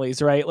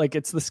families, right? Like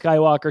it's the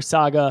Skywalker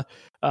saga.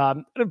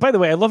 By the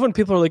way, I love when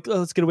people are like, "Oh,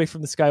 let's get away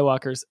from the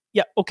Skywalkers."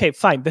 Yeah, okay,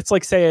 fine. That's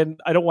like saying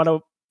I don't want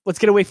to. Let's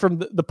get away from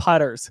the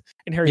Potters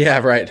and Harry.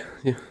 Yeah, Potter. Right.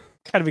 Yeah.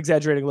 Kind of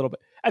exaggerating a little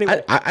bit.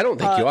 Anyway, I don't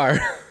think you are.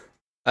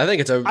 I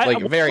think it's a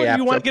very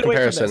apt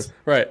comparison,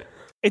 right?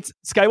 It's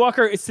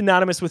Skywalker. It's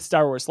synonymous with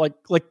Star Wars. Like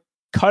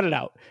cut it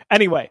out.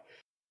 Anyway,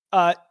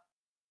 I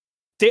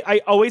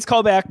always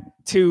call back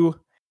to.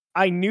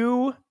 I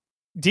knew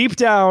deep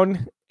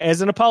down,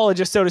 as an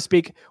apologist, so to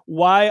speak,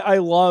 why I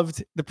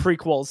loved the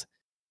prequels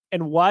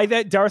and why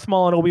that Darth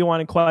Maul and Obi-Wan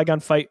and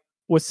Qui-Gon fight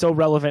was so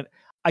relevant.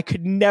 I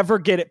could never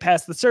get it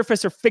past the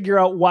surface or figure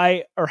out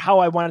why or how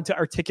I wanted to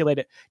articulate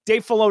it.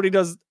 Dave Filoni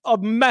does a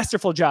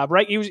masterful job,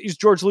 right? He's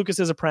George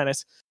Lucas's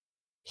apprentice.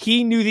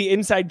 He knew the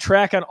inside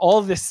track on all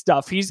of this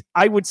stuff.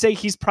 I would say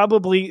he's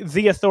probably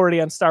the authority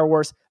on Star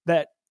Wars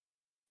that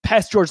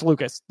past George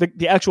Lucas,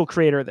 the actual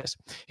creator of this.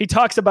 He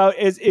talks about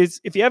is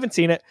if you haven't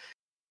seen it,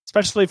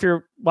 especially if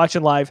you're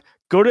watching live,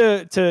 go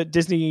to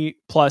Disney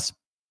Plus.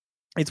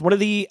 It's one of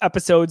the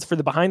episodes for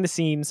the behind the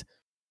scenes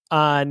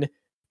on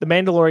The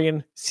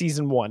Mandalorian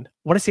season 1. I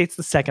want to say it's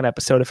the second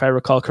episode, if I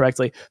recall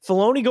correctly.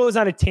 Filoni goes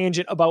on a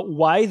tangent about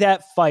why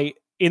that fight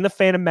in The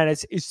Phantom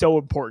Menace is so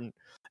important.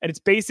 And it's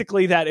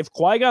basically that if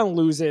Qui-Gon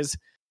loses,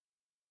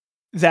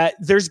 that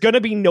there's going to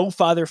be no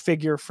father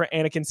figure for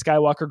Anakin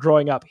Skywalker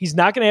growing up. He's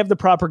not going to have the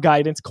proper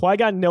guidance.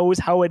 Qui-Gon knows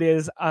how it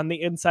is on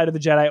the inside of the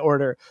Jedi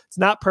Order. It's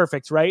not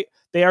perfect, right?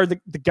 They are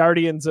the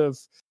guardians of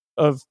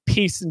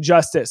peace and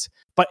justice,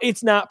 but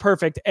it's not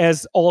perfect,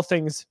 as all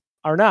things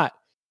are not.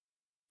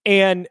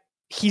 And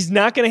he's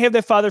not going to have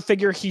that father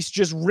figure. He's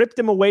just ripped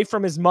him away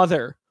from his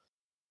mother,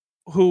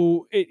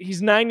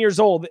 he's 9 years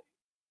old.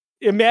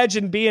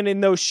 Imagine being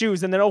in those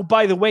shoes. And then, oh,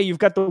 by the way, you've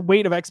got the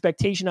weight of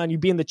expectation on you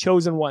being the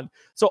chosen one.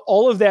 So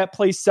all of that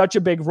plays such a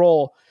big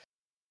role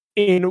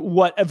in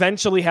what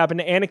eventually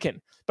happened to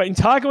Anakin. But in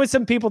talking with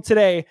some people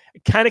today,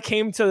 it kind of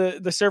came to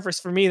the surface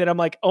for me that I'm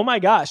like, oh my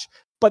gosh.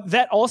 But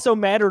that also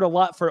mattered a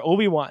lot for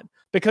Obi-Wan,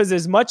 because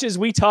as much as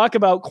we talk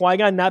about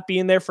Qui-Gon not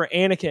being there for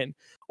Anakin,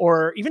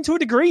 or even to a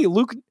degree,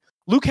 Luke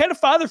had a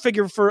father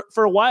figure for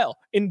a while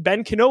in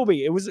Ben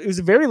Kenobi. It was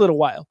a very little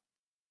while.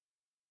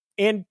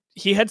 And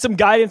he had some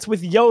guidance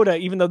with Yoda,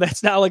 even though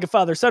that's not like a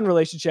father-son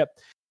relationship.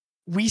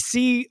 We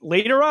see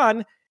later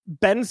on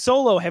Ben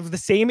Solo have the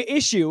same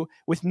issue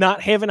with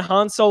not having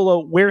Han Solo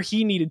where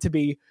he needed to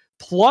be,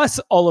 plus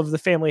all of the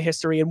family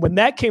history. And when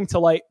that came to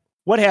light,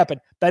 what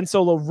happened? Ben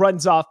Solo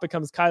runs off,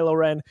 becomes Kylo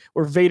Ren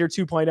or Vader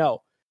 2.0.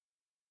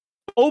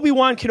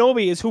 Obi-Wan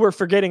Kenobi is who we're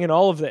forgetting in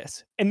all of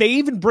this. And they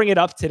even bring it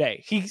up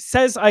today. He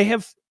says,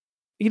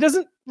 he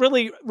doesn't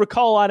really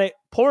recall on it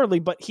poorly,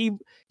 but he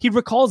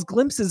recalls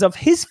glimpses of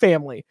his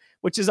family,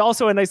 which is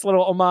also a nice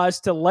little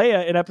homage to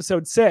Leia in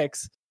episode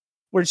 6,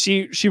 where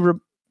she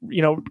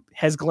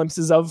has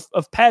glimpses of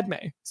Padme,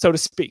 so to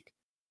speak.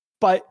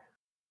 But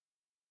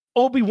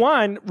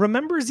Obi-Wan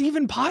remembers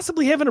even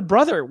possibly having a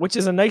brother, which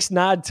is a nice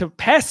nod to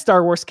past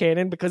Star Wars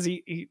canon, because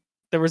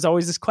there was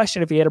always this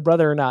question if he had a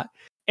brother or not.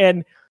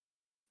 And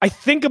I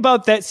think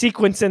about that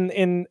sequence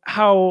in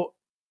how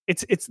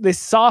it's this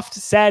soft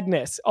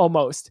sadness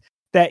almost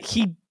that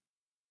I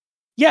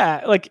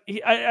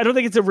don't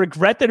think it's a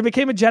regret that he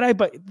became a Jedi,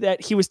 but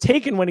that he was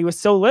taken when he was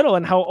so little,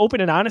 and how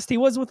open and honest he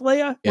was with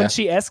Leia when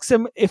she asks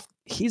him if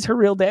he's her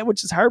real dad,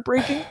 which is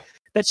heartbreaking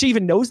that she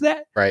even knows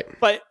that. Right.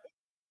 But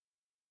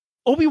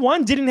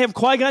Obi-Wan didn't have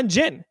Qui-Gon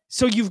Jinn.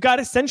 So you've got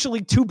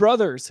essentially two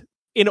brothers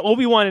in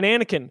Obi-Wan and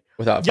Anakin.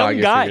 Without young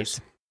guys.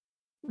 Figures.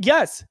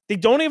 Yes. They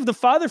don't have the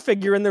father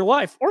figure in their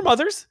life, or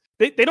mothers.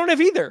 They don't have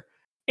either.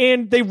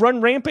 And they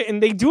run rampant,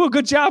 and they do a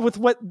good job with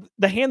what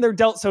the hand they're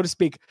dealt, so to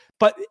speak.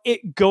 But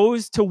it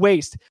goes to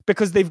waste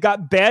because they've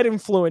got bad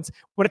influence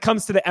when it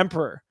comes to the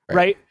Emperor,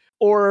 right?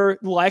 Or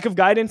lack of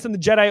guidance in the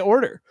Jedi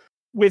Order,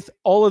 with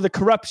all of the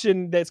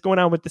corruption that's going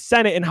on with the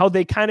Senate and how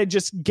they kind of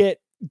just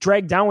get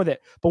dragged down with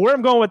it. But where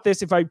I'm going with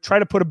this, if I try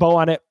to put a bow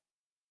on it,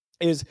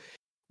 is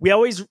we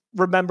always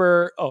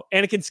remember,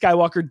 Anakin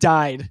Skywalker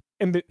died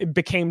and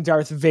became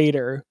Darth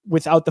Vader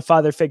without the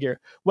father figure.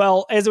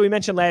 Well, as we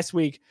mentioned last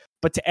week,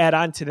 but to add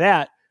on to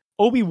that,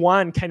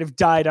 Obi-Wan kind of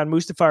died on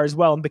Mustafar as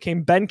well and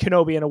became Ben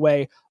Kenobi in a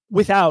way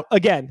without,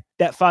 again,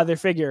 that father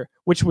figure,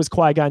 which was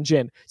Qui-Gon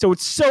Jinn. So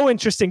it's so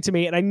interesting to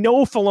me, and I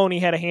know Filoni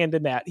had a hand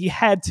in that. He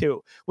had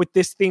to, with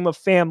this theme of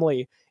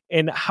family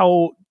and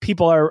how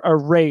people are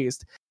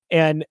raised.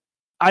 And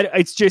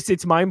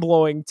it's mind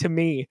blowing to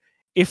me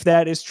if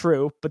that is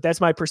true, but that's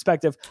my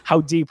perspective,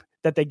 how deep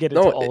that they get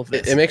into all of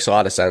this. It makes a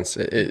lot of sense.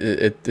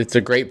 It's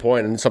a great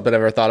point and something I've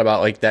never thought about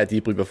like that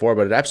deeply before,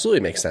 but it absolutely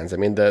makes sense. I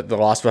mean, the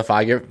loss of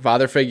a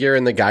father figure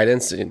and the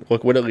guidance,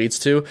 look what it leads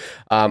to.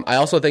 I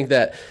also think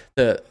that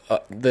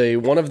the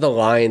one of the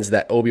lines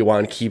that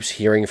Obi-Wan keeps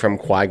hearing from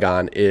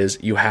Qui-Gon is,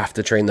 "You have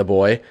to train the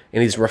boy,"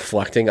 and he's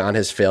reflecting on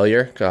his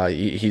failure.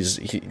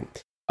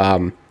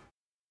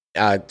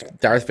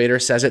 Darth Vader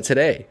says it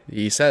today.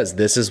 He says,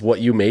 "This is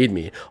what you made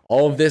me."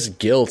 All of this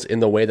guilt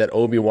in the way that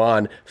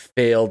Obi-Wan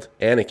failed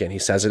Anakin. He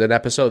says it in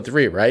episode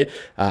 3, right?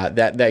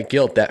 That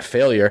guilt, that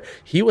failure,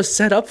 he was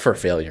set up for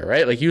failure,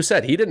 right? Like you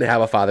said, he didn't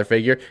have a father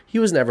figure. He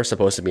was never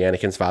supposed to be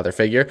Anakin's father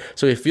figure.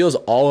 So he feels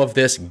all of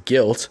this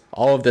guilt,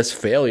 all of this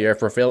failure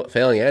for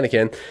failing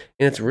Anakin. And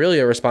it's really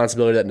a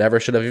responsibility that never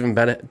should have even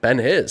been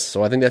his.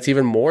 So I think that's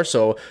even more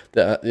so,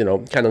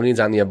 kind of leans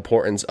on the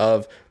importance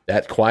of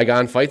that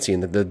Qui-Gon fight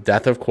scene, the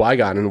death of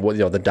Qui-Gon, and what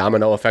the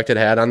domino effect it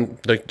had on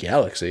the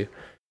galaxy.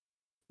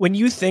 When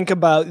you think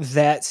about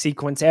that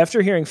sequence,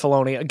 after hearing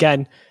Filoni,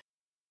 again,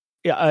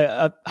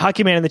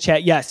 Hockey Man in the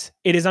chat, yes,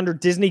 it is under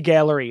Disney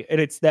Gallery, and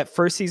it's that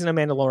first season of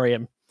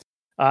Mandalorian.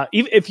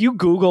 If you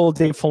Google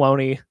Dave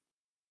Filoni,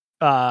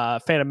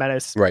 Phantom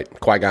Menace, right,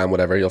 Qui-Gon,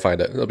 whatever, you'll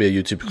find it. There'll be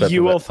a YouTube clip.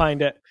 You will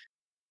find it.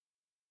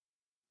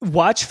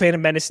 Watch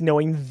Phantom Menace,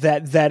 knowing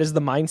that is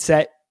the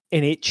mindset,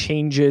 and it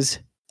changes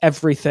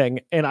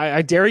everything. And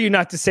I dare you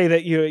not to say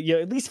that you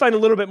at least find a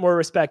little bit more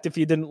respect if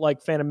you didn't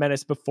like Phantom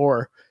Menace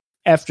before,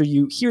 after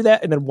you hear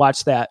that and then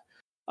watch that.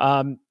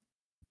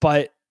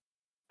 But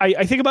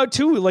I think about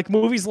too, like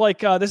movies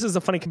like this is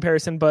a funny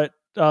comparison, but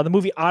the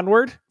movie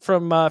Onward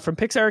from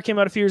Pixar came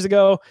out a few years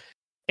ago,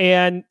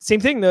 and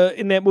same thing.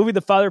 In that movie,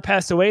 the father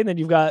passed away, and then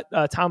you've got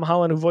Tom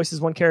Holland who voices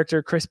one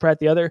character, Chris Pratt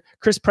the other.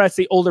 Chris Pratt's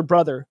the older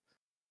brother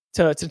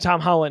to Tom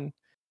Holland,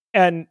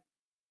 and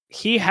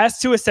he has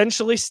to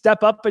essentially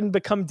step up and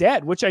become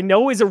dad, which I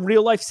know is a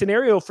real life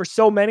scenario for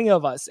so many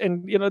of us.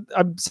 And,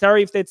 I'm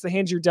sorry if that's the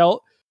hand you're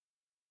dealt,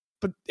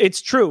 but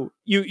it's true.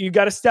 You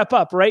got to step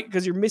up, right?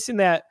 Because you're missing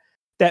that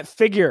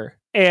figure.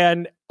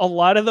 And a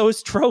lot of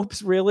those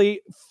tropes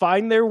really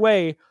find their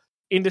way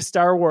into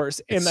Star Wars.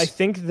 And I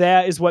think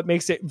that is what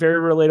makes it very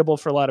relatable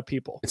for a lot of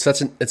people. It's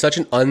such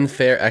an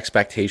unfair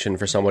expectation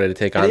for somebody to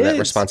take on that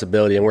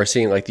responsibility. And we're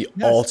seeing like the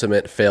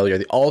ultimate failure,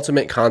 the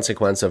ultimate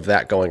consequence of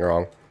that going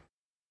wrong.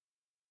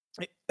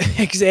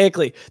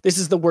 Exactly. This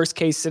is the worst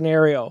case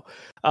scenario.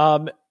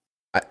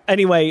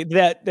 Anyway,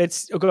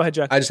 that's go ahead,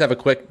 John. I just have a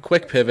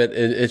quick pivot.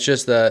 It's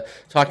just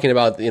talking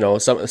about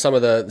some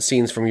of the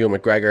scenes from Ewan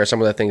McGregor,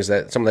 some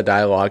of the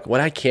dialogue.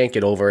 What I can't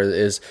get over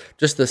is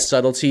just the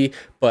subtlety,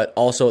 but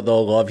also the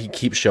love he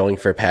keeps showing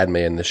for Padme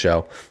in the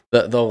show.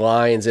 The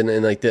lines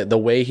and like the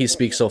way he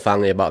speaks so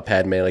fondly about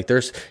Padme. Like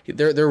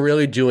they're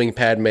really doing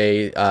Padme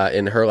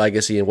in her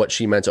legacy and what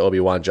she meant to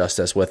Obi-Wan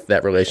justice with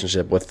that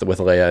relationship with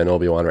Leia and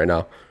Obi-Wan right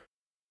now.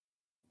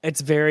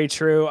 It's very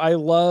true. I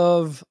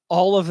love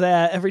all of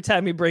that. Every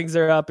time he brings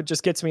her up, it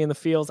just gets me in the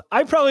feels.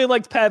 I probably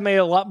liked Padme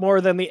a lot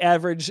more than the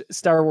average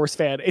Star Wars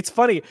fan. It's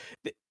funny.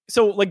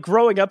 So, like,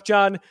 growing up,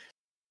 John,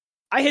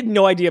 I had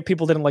no idea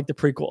people didn't like the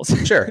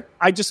prequels. Sure.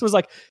 I just was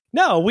like,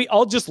 no, we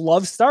all just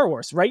love Star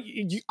Wars, right?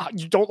 You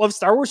don't love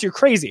Star Wars? You're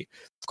crazy.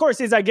 Of course,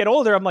 as I get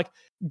older, I'm like,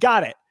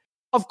 got it.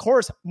 Of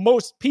course,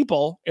 most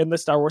people in the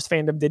Star Wars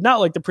fandom did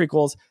not like the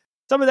prequels.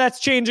 Some of that's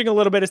changing a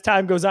little bit as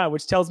time goes on,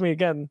 which tells me,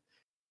 again,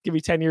 give me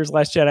 10 years,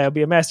 Last Jedi, it'll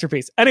be a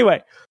masterpiece.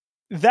 Anyway,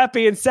 that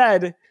being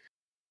said,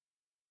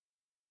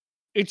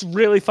 it's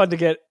really fun to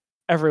get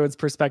everyone's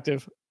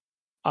perspective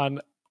on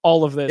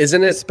all of this,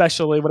 isn't it?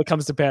 Especially when it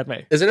comes to Padme.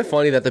 Isn't it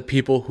funny that the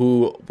people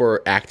who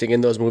were acting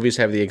in those movies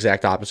have the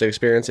exact opposite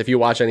experience? If you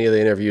watch any of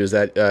the interviews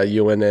that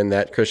Ewan and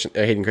that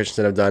Hayden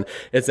Christensen have done,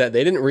 it's that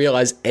they didn't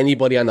realize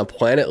anybody on the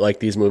planet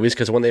liked these movies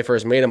because when they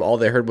first made them, all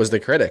they heard was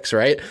the critics,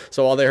 right?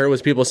 So all they heard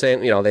was people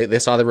saying, they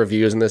saw the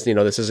reviews and this,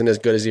 this isn't as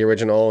good as the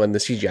original and the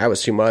CGI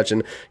was too much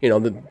and,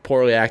 the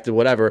poorly acted,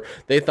 whatever.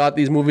 They thought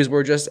these movies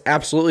were just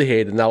absolutely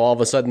hated. Now all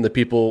of a sudden the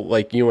people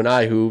like you and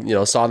I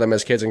who, saw them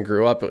as kids and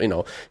grew up,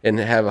 and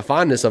have a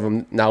fondness of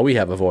them, now we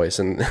have a voice.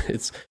 And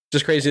it's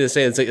just crazy to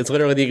say. It's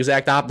literally the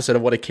exact opposite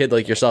of what a kid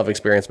like yourself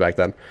experienced back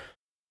then.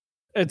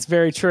 It's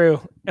very true.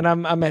 And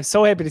I'm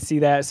so happy to see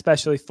that,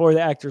 especially for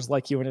the actors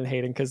like Ewan and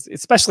Hayden, because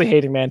especially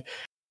Hayden, man,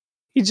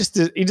 he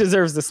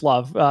deserves this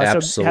love.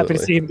 So happy to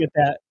see him get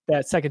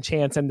that second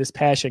chance and this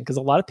passion, because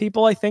a lot of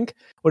people, I think,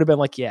 would have been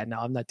like, yeah, no,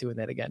 I'm not doing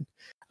that again.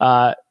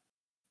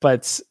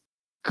 But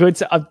good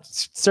to,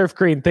 Surf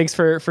Green, thanks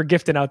for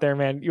gifting out there,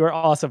 man. You are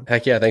awesome.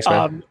 Heck yeah, thanks,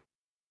 man.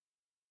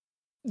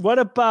 What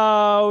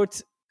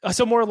about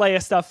some more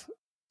Leia stuff?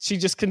 She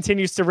just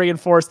continues to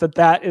reinforce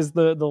that is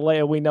the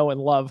Leia we know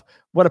and love.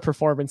 What a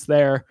performance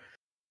there.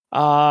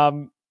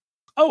 So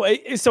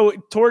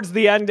towards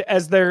the end,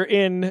 as they're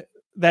in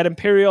that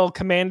Imperial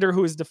commander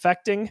who is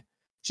defecting,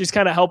 she's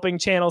kind of helping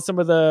channel some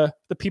of the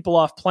people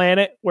off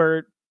planet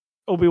where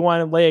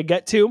Obi-Wan and Leia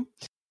get to.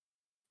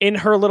 In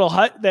her little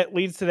hut that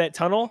leads to that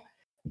tunnel,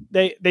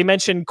 they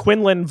mentioned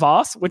Quinlan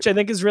Voss, which I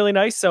think is really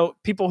nice. So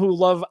people who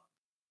love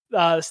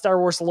Star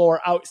Wars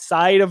lore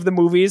outside of the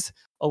movies,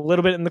 a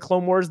little bit in the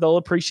Clone Wars, they'll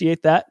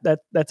appreciate that.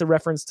 That's a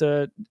reference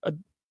to a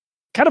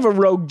kind of a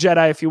rogue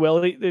Jedi, if you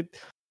will.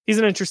 He's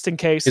an interesting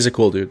case. He's a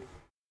cool dude.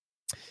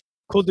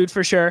 Cool dude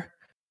for sure.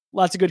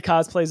 Lots of good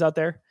cosplays out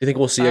there. You think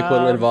we'll see a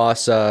Quinlan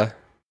Vos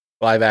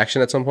live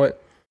action at some point?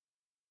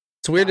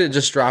 It's weird to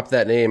just drop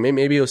that name.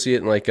 Maybe you'll see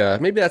it in like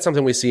maybe that's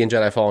something we see in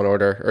Jedi Fallen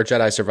Order or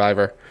Jedi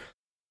Survivor.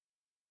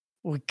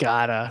 We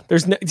gotta.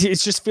 It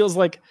just feels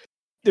like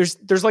there's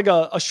like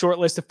a short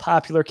list of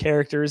popular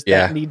characters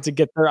that need to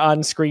get their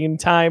on screen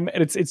time,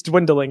 and it's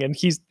dwindling, and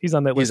he's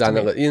on that list. He's on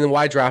the list. You know,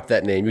 why drop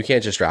that name? You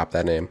can't just drop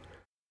that name.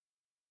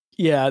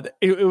 Yeah,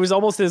 it was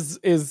almost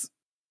as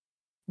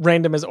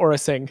random as Aura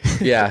Singh.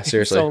 Yeah,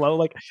 seriously. Solo,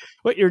 like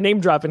what your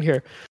name dropping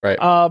here, right?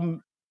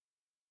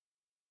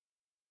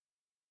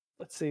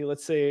 Let's see. One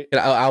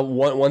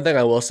thing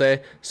I will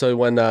say. So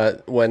when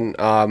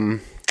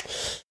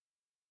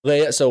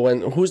Leia, so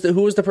who was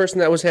the person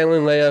that was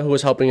handling Leia who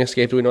was helping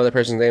escape? Do we know that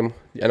person's name?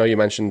 I know you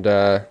mentioned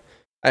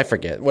I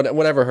forget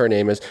whatever her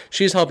name is.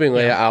 She's helping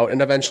Leia out,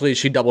 and eventually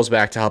she doubles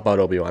back to help out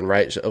Obi-Wan,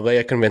 right? So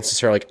Leia convinces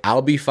her, like,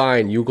 I'll be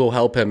fine, you go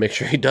help him, make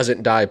sure he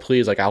doesn't die,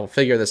 please, like, I'll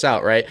figure this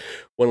out, right?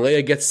 When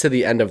Leia gets to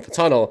the end of the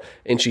tunnel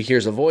and she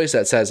hears a voice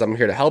that says, I'm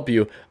here to help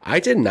you, I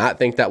did not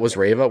think that was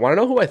Reva. Want to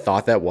know who I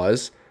thought that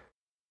was?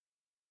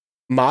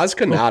 Maz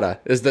Kanata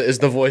is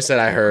the voice that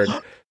I heard.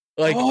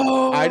 Like,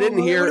 I didn't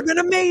hear. It would have been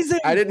amazing.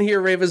 I didn't hear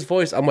Reva's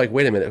voice. I'm like,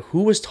 wait a minute,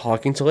 who was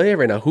talking to Leia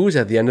right now? Who's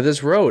at the end of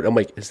this road? I'm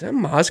like, is that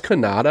Maz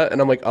Kanata? And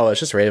I'm like, oh, it's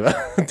just Reva.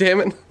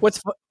 Damn it.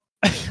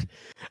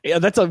 Yeah,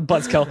 that's a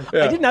buzzkill.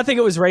 Yeah. I did not think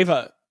it was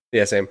Reva.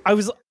 Yeah, same.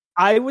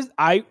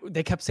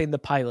 They kept saying the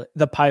pilot.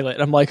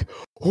 And I'm like,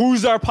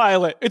 who's our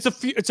pilot? It's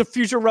a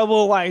future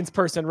Rebel Alliance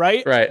person,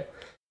 right? Right.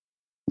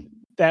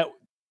 That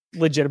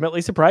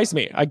legitimately surprised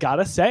me, I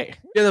gotta say.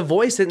 Yeah, the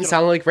voice didn't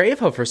sound like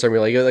Reva for some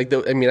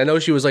reason. I mean, I know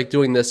she was like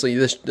doing this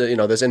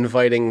this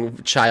inviting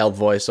child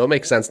voice, so it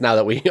makes sense now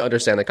that we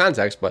understand the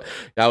context. But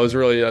I was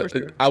really,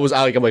 sure. I'm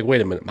like,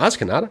 wait a minute, Maz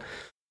Kanata?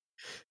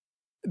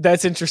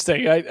 That's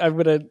interesting. I'm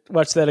gonna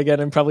watch that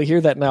again and probably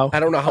hear that now. I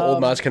don't know how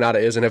old Maz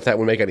Kanata is and if that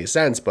would make any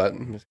sense, but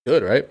it's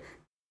good, right?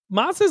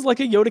 Maz is like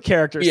a Yoda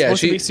character,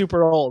 supposed to be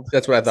super old.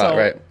 That's what I thought,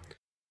 right?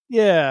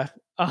 Yeah.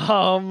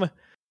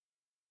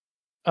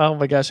 Oh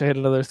my gosh, I had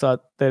another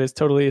thought that is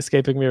totally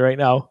escaping me right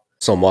now.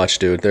 So much,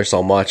 dude. There's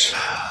so much.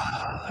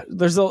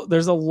 There's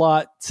a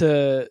lot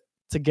to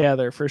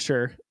gather for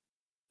sure.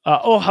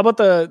 How about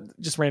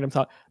just random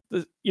thought?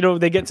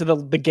 They get to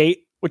the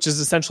gate, which is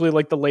essentially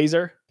like the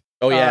laser.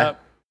 Oh yeah.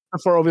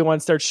 Before Obi-Wan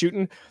starts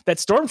shooting that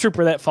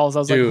stormtrooper that falls, I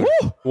was dude, like,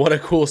 whoo! What a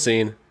cool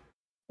scene.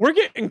 We're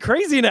getting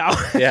crazy now.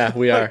 Yeah,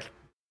 we are.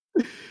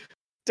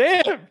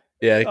 Damn.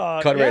 Yeah,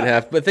 cut right in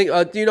half. But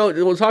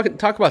we'll talk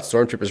about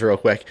stormtroopers real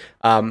quick.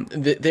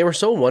 They were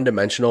so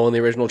one-dimensional in the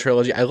original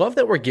trilogy. I love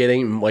that we're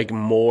getting like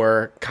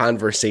more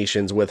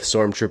conversations with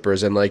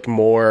stormtroopers and like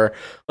more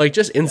like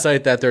just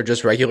insight that they're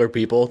just regular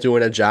people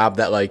doing a job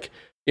that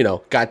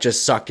got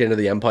just sucked into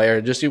the Empire.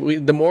 Just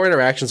the more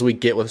interactions we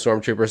get with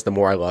stormtroopers, the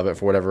more I love it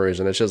for whatever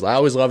reason. It's just I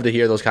always love to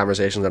hear those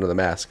conversations under the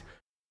mask.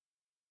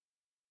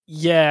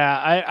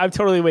 Yeah, I'm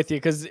totally with you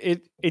because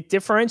it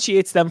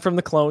differentiates them from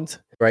the clones,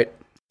 right?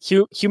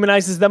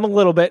 Humanizes them a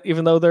little bit,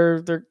 even though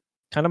they're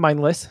kind of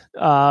mindless.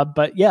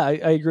 But yeah, I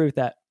agree with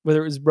that. Whether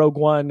it was Rogue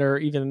One or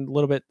even a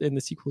little bit in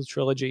the sequels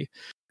trilogy,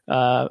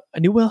 a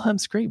new Wilhelm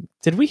scream.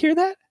 Did we hear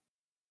that?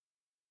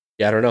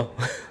 Yeah, I don't know.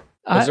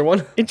 Was there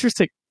one?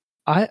 Interesting.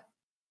 I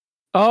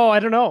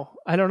don't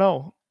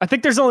know. I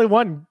think there's only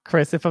one,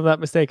 Chris, if I'm not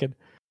mistaken.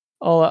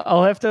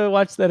 I'll have to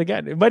watch that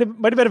again. It might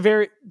have been a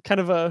very kind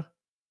of a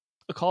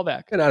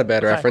callback. Not a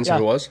bad reference if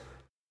it was.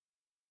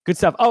 Good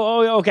stuff.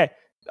 Oh, okay.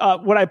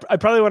 What I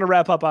probably want to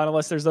wrap up on,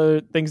 unless there's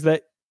other things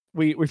that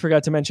we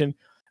forgot to mention.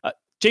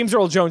 James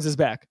Earl Jones is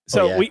back,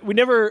 so we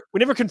never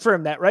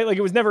confirmed that, right? Like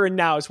it was never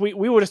announced. We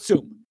would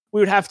assume,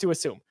 we would have to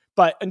assume,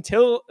 but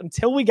until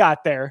we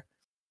got there,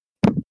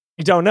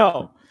 you don't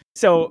know.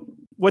 So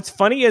what's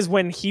funny is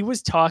when he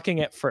was talking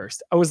at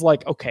first, I was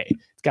like, okay,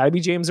 it's got to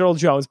be James Earl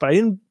Jones, but I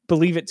didn't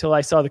believe it till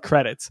I saw the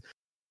credits.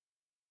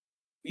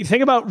 You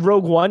think about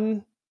Rogue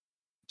One,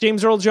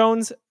 James Earl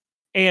Jones,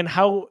 and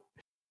how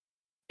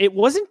it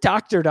wasn't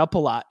doctored up a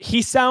lot.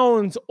 He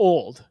sounds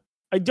old.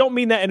 I don't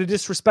mean that in a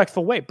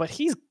disrespectful way, but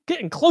he's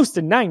getting close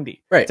to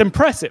 90. Right. It's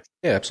impressive.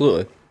 Yeah,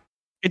 absolutely.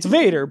 It's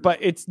Vader, but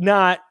it's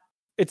not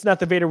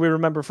the Vader we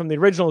remember from the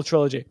original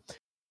trilogy.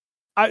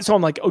 So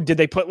I'm like, oh, did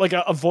they put like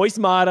a voice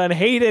mod on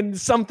Hayden?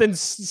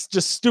 Something's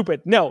just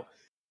stupid. No,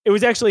 it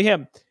was actually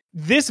him.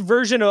 This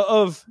version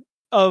of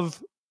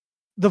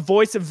the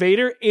voice of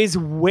Vader is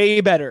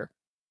way better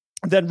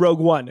than Rogue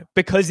One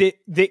because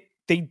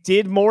they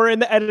did more in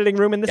the editing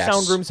room, in the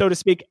sound room, so to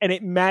speak, and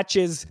it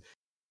matches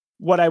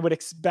what I would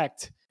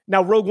expect.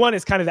 Now, Rogue One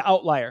is kind of the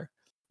outlier,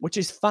 which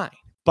is fine.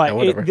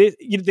 But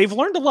they've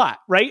learned a lot,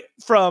 right?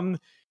 From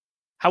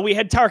how we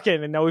had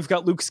Tarkin, and now we've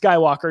got Luke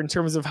Skywalker in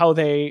terms of how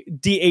they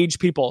de-age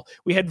people.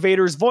 We had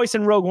Vader's voice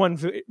in Rogue One,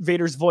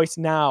 Vader's voice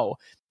now.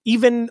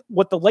 even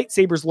what the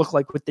lightsabers look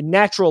like with the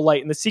natural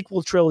light in the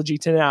sequel trilogy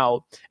to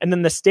now, and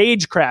then the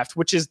stagecraft,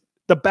 which is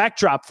the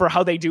backdrop for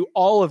how they do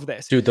all of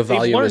this. Dude, the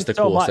volume is the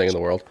coolest thing in the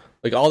world.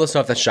 Like, all the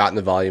stuff that's shot in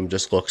the volume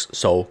just looks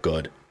so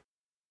good.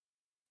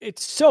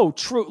 It's so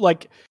true.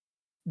 Like,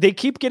 they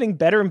keep getting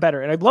better and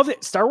better. And I love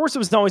that Star Wars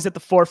was always at the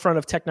forefront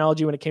of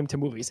technology when it came to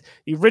movies.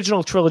 The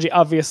original trilogy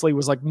obviously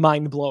was like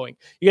mind-blowing.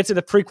 You get to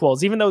the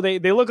prequels, even though they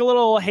look a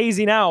little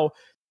hazy now,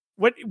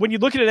 when you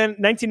look at it in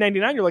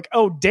 1999, you're like,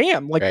 oh,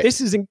 damn, like this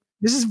is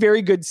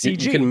very good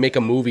CG. You can make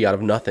a movie out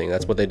of nothing.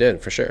 That's what they did,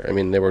 for sure. I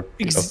mean, they were...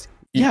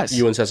 Yes.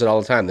 Ewan says it all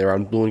the time. They were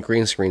on blue and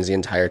green screens the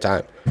entire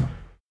time.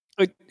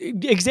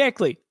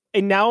 Exactly.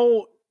 And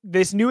now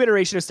this new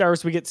iteration of Star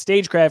Wars, we get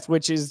stagecraft,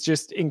 which is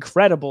just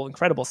incredible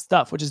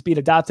stuff, which is being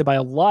adopted by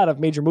a lot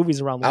of major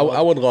movies around the world.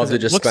 I would love to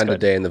just spend a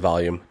day in the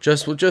volume.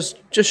 Just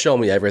show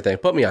me everything.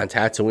 Put me on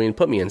Tatooine.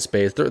 Put me in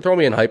space. Throw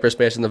me in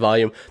hyperspace in the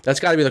volume.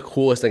 That's got to be the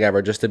coolest thing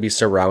ever, just to be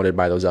surrounded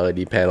by those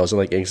LED panels and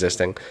like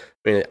existing.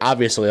 I mean,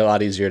 obviously a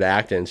lot easier to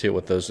act in too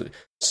with those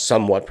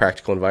somewhat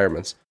practical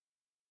environments.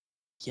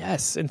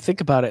 Yes, and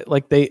think about it.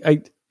 Like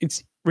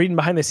it's reading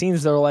behind the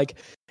scenes. They're like,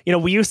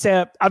 we used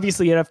to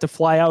obviously you'd have to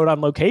fly out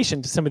on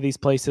location to some of these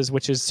places,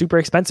 which is super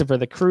expensive for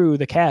the crew,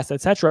 the cast,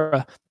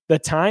 etc. The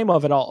time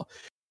of it all,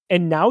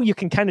 and now you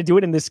can kind of do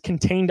it in this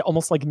contained,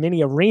 almost like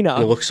mini arena.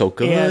 It looks so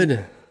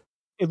good.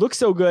 It looks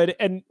so good.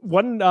 And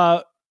one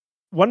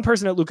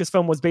person at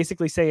Lucasfilm was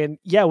basically saying,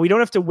 "Yeah, we don't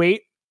have to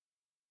wait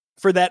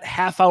for that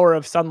half hour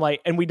of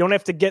sunlight, and we don't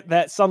have to get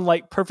that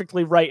sunlight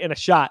perfectly right in a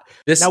shot.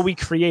 Now we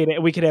create it,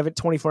 and we can have it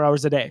 24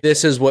 hours a day."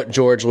 This is what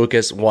George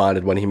Lucas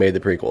wanted when he made the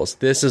prequels.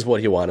 This is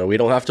what he wanted. We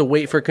don't have to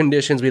wait for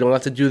conditions. We don't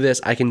have to do this.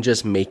 I can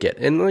just make it.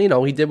 And,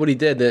 he did what he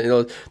did.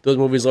 Those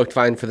movies looked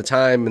fine for the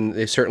time, and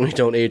they certainly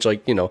don't age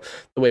like, the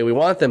way we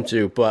want them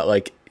to. But,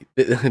 like,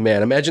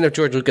 man, imagine if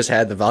George Lucas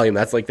had the volume.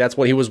 That's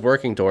what he was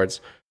working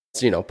towards.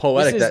 It's,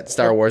 poetic that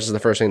Star Wars is the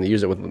first thing to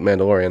use it with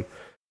Mandalorian.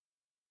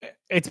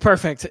 It's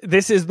perfect.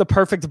 This is the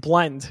perfect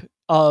blend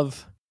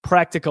of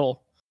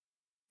practical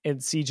and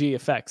CG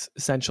effects,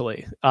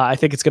 essentially. I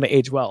think it's going to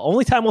age well.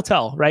 Only time will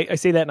tell, right? I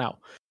say that now.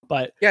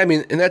 But yeah, I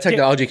mean, and that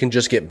technology can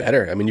just get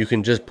better. I mean, you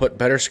can just put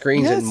better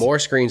screens and more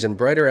screens and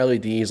brighter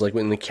LEDs. Like,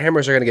 when the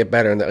cameras are going to get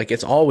better, and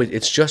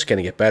it's just going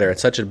to get better.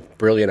 It's such a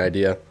brilliant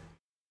idea.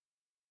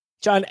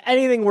 John,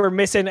 anything we're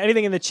missing,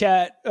 anything in the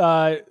chat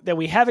that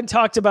we haven't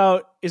talked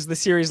about? Is the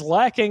series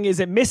lacking? Is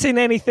it missing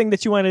anything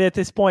that you wanted at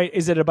this point?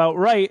 Is it about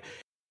right?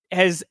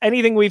 Has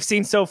anything we've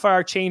seen so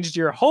far changed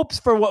your hopes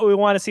for what we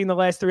want to see in the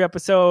last 3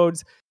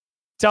 episodes?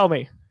 Tell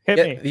me. Hit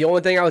me. The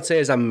only thing I would say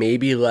is I'm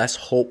maybe less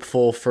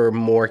hopeful for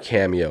more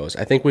cameos.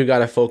 I think we've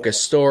got a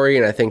focused story,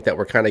 and I think that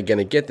we're kind of going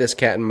to get this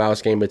cat and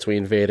mouse game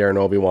between Vader and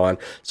Obi-Wan.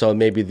 So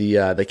maybe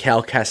the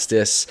Cal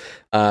Kestis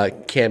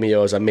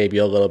cameos, I'm maybe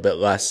a little bit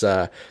less,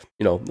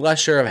 less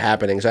sure of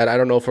happening. So I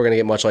don't know if we're going to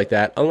get much like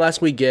that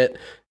unless we get,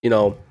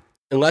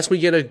 Unless we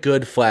get a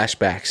good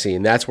flashback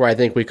scene. That's where I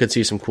think we could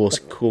see some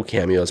cool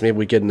cameos. Maybe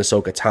we get an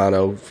Ahsoka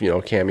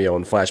Tano, cameo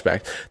and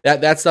flashback.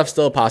 That stuff's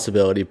still a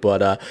possibility,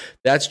 but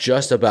that's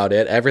just about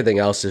it. Everything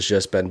else has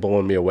just been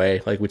blowing me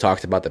away. Like we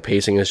talked about, the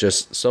pacing is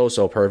just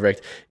so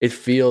perfect. It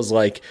feels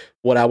like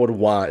what I would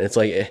want. It's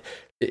like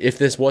if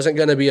this wasn't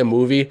going to be a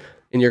movie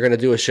and you're going to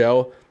do a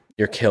show,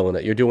 you're killing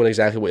it. You're doing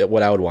exactly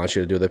what I would want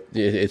you to do.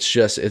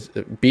 It's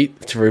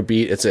beat for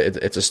beat. It's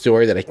a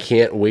story that I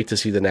can't wait to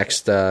see the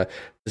next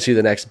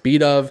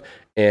beat of.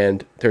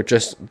 And they're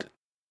just,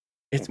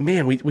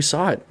 we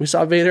saw it. We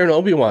saw Vader and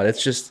Obi-Wan.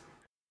 It's just,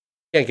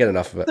 can't get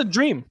enough of it. It's a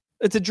dream.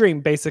 It's a dream,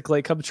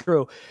 basically, come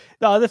true.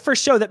 The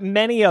first show that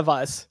many of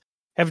us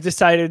have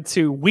decided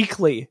to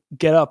weekly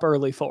get up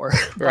early for.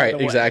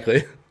 Right,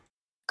 exactly.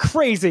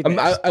 Crazy.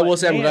 I will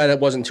say I'm glad it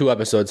wasn't 2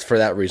 episodes for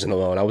that reason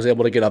alone. I was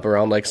able to get up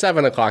around like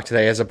 7 o'clock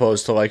today as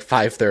opposed to like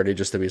 5:30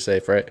 just to be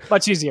safe, right?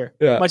 Much easier.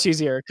 Yeah. Much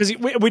easier. Because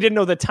we didn't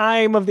know the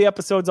time of the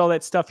episodes, all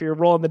that stuff. You're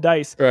rolling the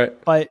dice. Right.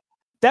 But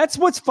that's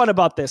what's fun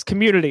about this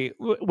community.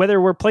 Whether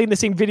we're playing the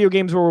same video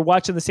games or we're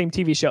watching the same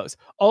TV shows.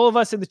 All of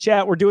us in the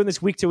chat, we're doing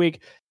this week to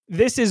week.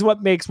 This is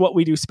what makes what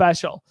we do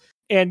special.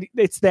 And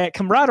it's that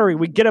camaraderie.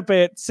 We get up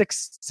at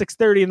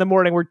 6:30 in the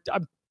morning. We're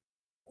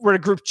in a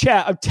group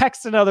chat. I'm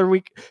texting other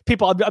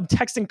people. I'm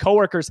texting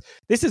coworkers.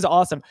 This is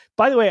awesome.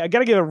 By the way, I got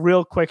to give a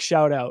real quick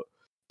shout out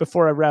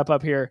before I wrap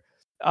up here.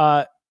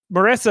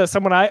 Marissa,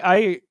 someone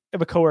I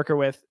am a coworker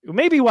with, who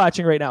may be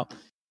watching right now,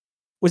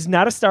 was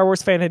not a Star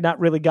Wars fan, had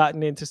not really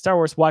gotten into Star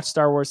Wars, watched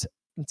Star Wars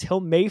until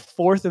May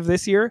 4th of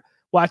this year,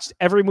 watched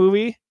every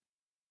movie,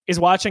 is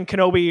watching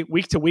Kenobi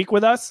week to week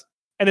with us,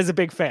 and is a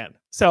big fan.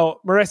 So,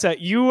 Marissa,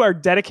 you are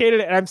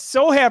dedicated, and I'm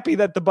so happy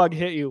that the bug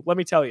hit you. Let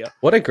me tell you.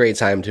 What a great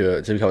time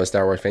to become a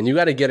Star Wars fan. You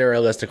got to get her a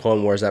list of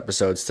Clone Wars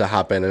episodes to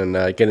hop in and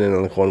get in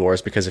on the Clone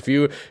Wars, because if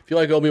you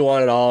like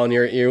Obi-Wan at all, and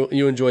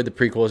you enjoyed the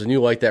prequels, and you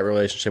like that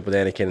relationship with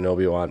Anakin and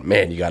Obi-Wan,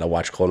 man, you got to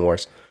watch Clone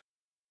Wars.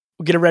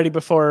 We'll get it ready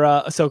before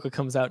Ahsoka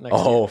comes out next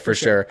year. Oh, for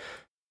sure.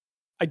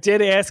 I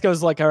did ask. I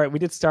was like, all right, we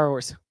did Star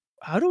Wars.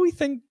 How do we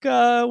think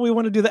we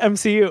want to do the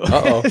MCU?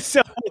 Uh-oh.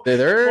 So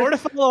more to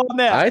follow on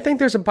that. I think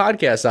there's a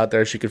podcast out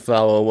there she could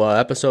follow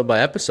episode by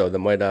episode that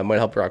might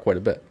help her out quite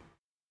a bit.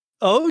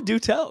 Oh, do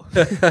tell.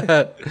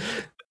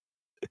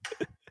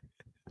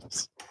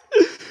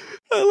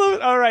 I love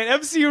it. All right,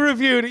 MCU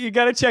reviewed. You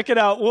got to check it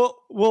out.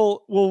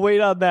 We'll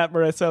wait on that,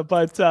 Marissa.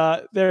 But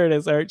there it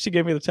is. All right, she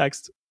gave me the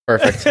text.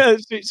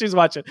 Perfect. She's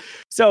watching.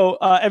 So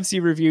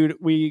MCU reviewed.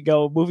 We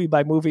go movie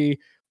by movie.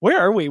 Where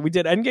are we? We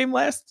did Endgame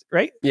last,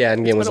 right? Yeah,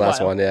 Endgame was the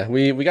last one. Yeah,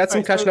 we got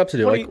some catching up to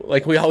do.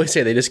 Like we always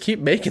say, they just keep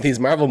making these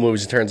Marvel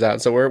movies. It turns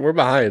out, so we're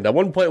behind. At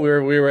one point, we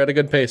were at a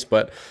good pace,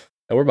 but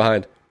we're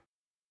behind.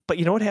 But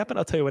you know what happened?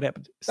 I'll tell you what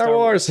happened. Star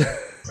Wars.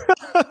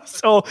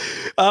 So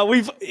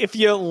if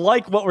you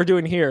like what we're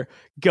doing here,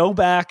 go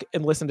back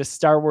and listen to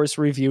Star Wars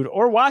Reviewed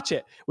or watch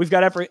it. We've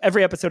got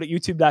every episode at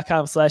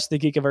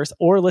youtube.com/thegeekiverse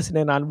or listen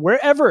in on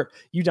wherever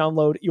you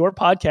download your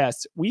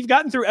podcasts. We've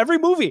gotten through every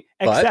movie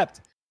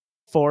except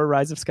for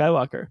Rise of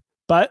Skywalker.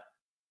 But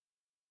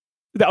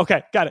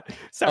okay, got it.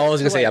 Sorry. I was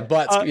going to say,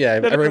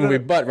 every movie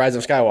but Rise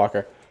of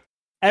Skywalker.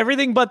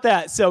 Everything but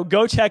that. So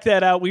go check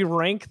that out. We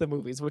rank the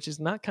movies, which is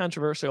not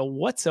controversial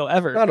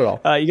whatsoever. Not at all.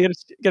 You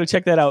gotta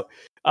check that out.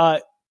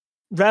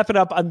 Wrap it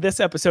up on this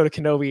episode of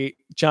Kenobi,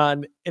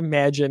 John.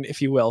 Imagine,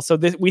 if you will. So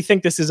we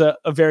think this is a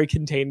very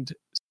contained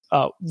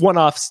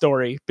one-off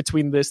story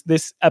between these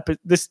 6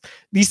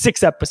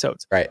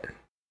 episodes. Right.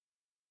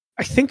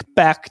 I think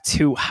back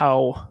to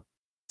how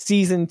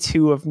season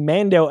 2 of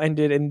Mando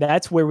ended, and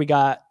that's where we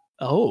got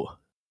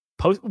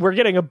we're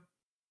getting a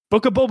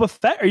Book of Boba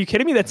Fett. Are you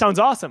kidding me? That sounds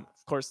awesome.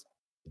 Of course,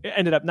 it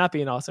ended up not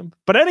being awesome.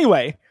 But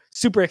anyway,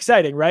 super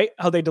exciting, right?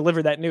 How they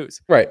delivered that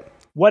news. Right.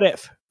 What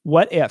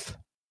if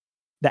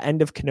the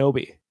end of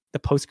Kenobi, the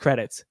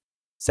post-credits,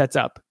 sets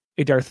up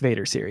a Darth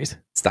Vader series?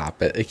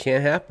 Stop it. It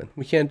can't happen.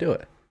 We can't do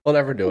it. We'll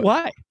never do it.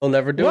 Why? We'll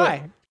never do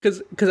it.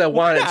 Because I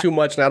want it too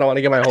much and I don't want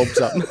to get my hopes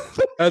up.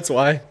 That's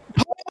why.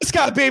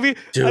 Scott, baby.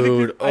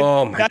 Dude,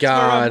 oh my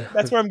God.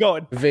 That's where I'm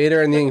going.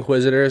 Vader and the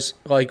Inquisitors,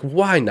 like,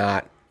 why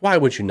not? Why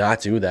would you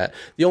not do that?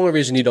 The only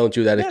reason you don't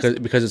do that is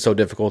because it's so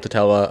difficult to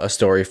tell a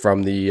story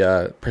from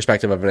the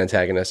perspective of an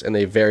antagonist, and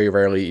they very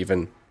rarely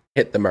even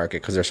hit the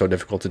market because they're so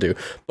difficult to do.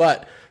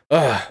 But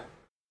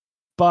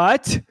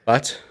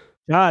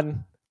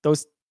John,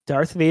 those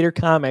Darth Vader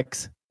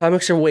comics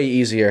are way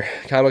easier.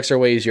 Comics are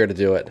way easier to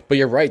do it. But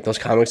you're right; those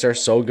comics are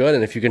so good,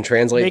 and if you can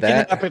translate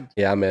yeah,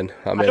 I'm in.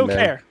 I don't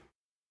care.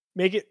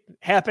 Make it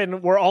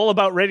happen. We're all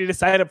about ready to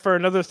sign up for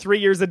another 3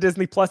 years of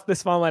Disney Plus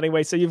this fall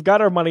anyway. So you've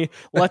got our money.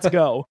 Let's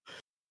go.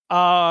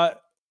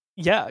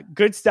 Yeah,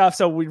 good stuff.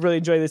 So we really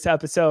enjoyed this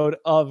episode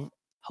of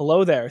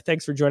Hello There.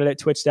 Thanks for joining at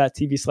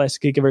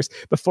twitch.tv/Geekiverse.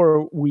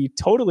 Before we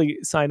totally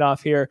sign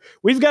off here,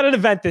 we've got an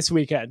event this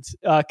weekend.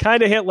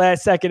 Kind of hit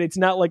last second. It's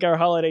not like our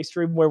holiday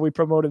stream where we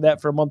promoted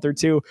that for a month or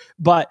two.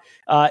 But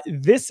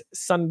this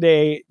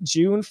Sunday,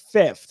 June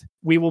 5th,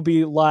 we will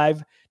be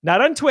live,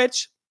 not on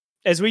Twitch,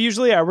 as we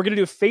usually are. We're going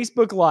to do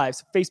Facebook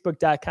Lives,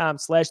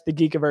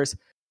 facebook.com/thegeekiverse,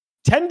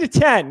 10 to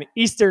 10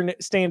 Eastern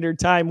Standard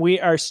Time. We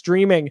are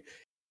streaming.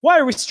 Why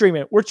are we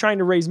streaming? We're trying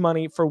to raise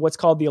money for what's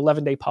called the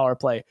 11-day power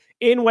play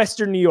in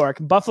Western New York,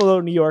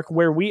 Buffalo, New York,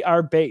 where we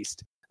are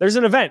based. There's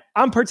an event.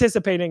 I'm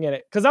participating in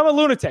it because I'm a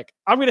lunatic.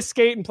 I'm going to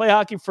skate and play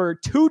hockey for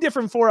 2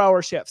 different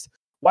 4-hour shifts.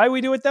 Why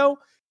we do it, though?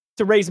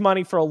 To raise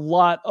money for a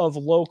lot of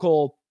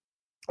local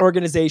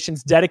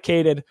organizations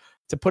dedicated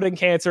to putting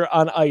cancer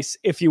on ice,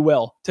 if you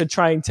will, to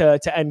trying to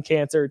end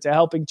cancer, to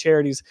helping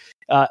charities,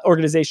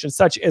 organizations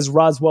such as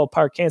Roswell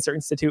Park Cancer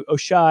Institute,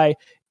 Oshai,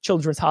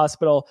 Children's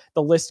Hospital.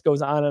 The list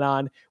goes on and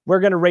on. We're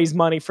going to raise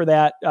money for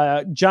that.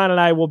 John and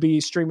I will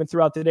be streaming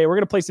throughout the day. We're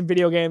going to play some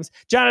video games.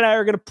 John and I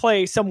are going to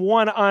play some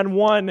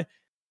one-on-one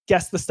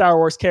guess the Star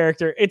Wars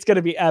character. It's going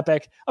to be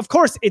epic. Of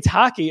course, it's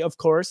hockey, of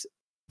course.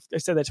 I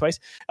said that twice.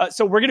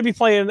 So we're going to be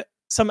playing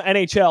some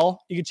NHL.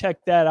 You can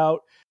check that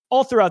out.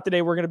 All throughout the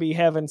day, we're going to be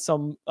having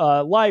some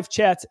live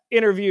chats,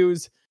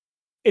 interviews.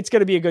 It's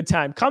going to be a good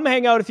time. Come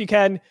hang out if you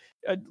can.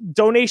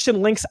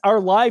 Donation links are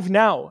live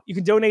now. You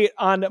can donate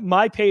on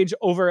my page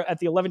over at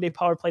the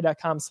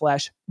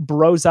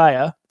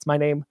 11daypowerplay.com/Broziah. It's my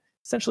name,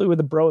 essentially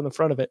with a bro in the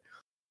front of it.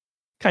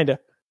 Kind of.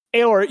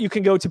 Or you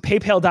can go to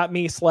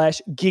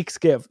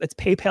paypal.me/geeksgive. That's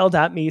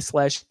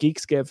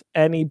paypal.me/geeksgive.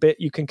 Any bit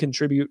you can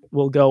contribute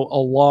will go a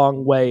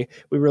long way.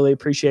 We really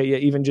appreciate you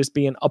even just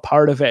being a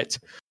part of it.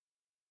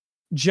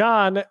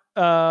 John,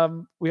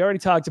 we already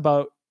talked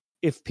about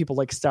if people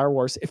like Star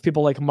Wars, if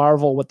people like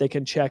Marvel, what they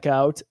can check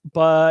out.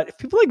 But if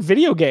people like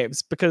video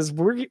games, because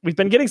we've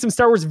been getting some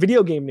Star Wars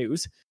video game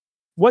news,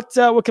 what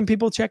can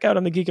people check out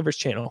on the Geekiverse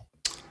channel?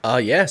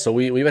 So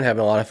we've been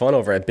having a lot of fun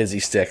over at Busy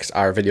Sticks,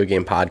 our video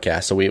game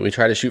podcast. So we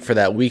try to shoot for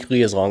that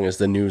weekly as long as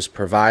the news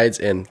provides.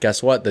 And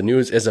guess what? The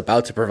news is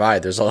about to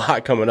provide. There's a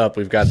lot coming up.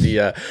 We've got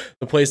the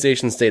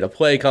PlayStation State of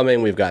Play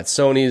coming. We've got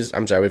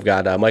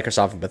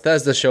Microsoft and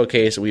Bethesda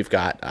showcase. We've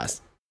got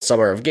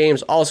Summer of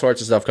Games, all sorts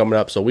of stuff coming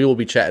up. So we will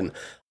be chatting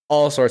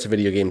all sorts of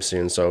video games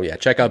soon. So yeah,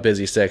 check out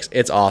Busy Sticks.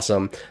 It's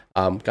awesome.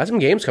 Got some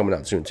games coming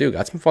out soon too.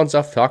 Got some fun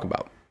stuff to talk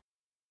about.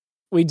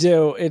 We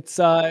do. It's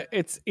the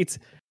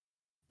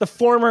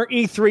former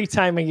E3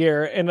 time of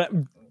year,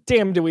 and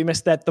damn, do we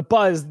miss that? The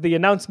buzz, the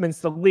announcements,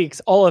 the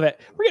leaks, all of it.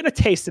 We're getting a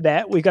taste of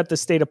that. We got the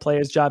state of play,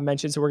 as John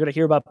mentioned, so we're going to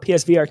hear about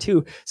PSVR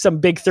 2, some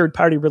big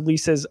third-party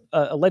releases,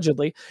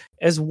 allegedly,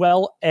 as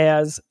well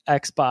as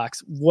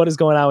Xbox. What is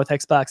going on with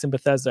Xbox and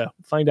Bethesda?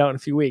 Find out in a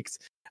few weeks.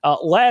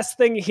 Last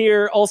thing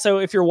here, also,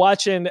 if you're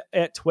watching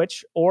at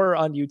Twitch or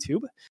on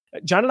YouTube,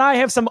 John and I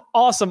have some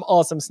awesome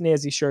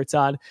snazzy shirts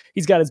on.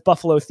 He's got his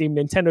Buffalo-themed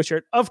Nintendo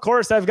shirt. Of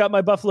course, I've got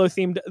my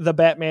Buffalo-themed The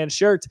Batman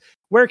shirt.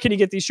 Where can you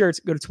get these shirts?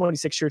 Go to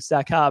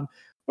 26shirts.com.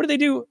 What do they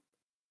do?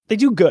 They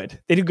do good.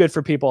 They do good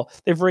for people.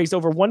 They've raised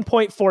over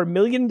 $1.4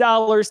 million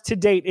to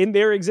date in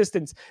their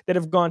existence that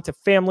have gone to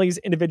families,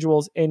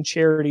 individuals, and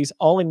charities,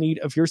 all in need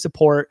of your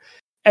support.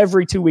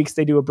 Every 2 weeks,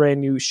 they do a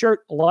brand new shirt.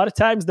 A lot of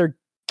times, they're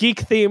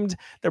geek themed,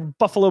 they're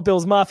Buffalo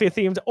Bills Mafia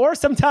themed, or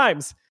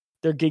sometimes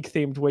they're geek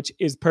themed, which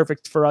is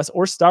perfect for us,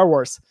 or Star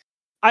Wars.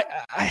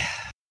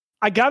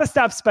 I gotta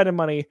stop spending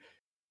money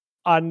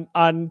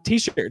on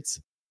t-shirts.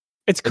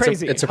 It's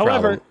crazy. It's a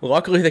problem.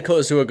 Luckily, they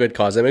goes to a good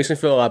cause. It makes me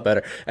feel a lot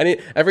better. And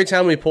every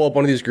time we pull up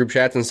one of these group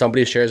chats and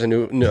somebody shares a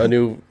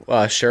new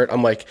shirt,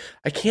 I'm like,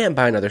 I can't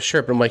buy another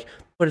shirt. But I'm like,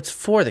 but it's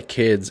for the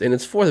kids and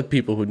it's for the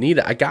people who need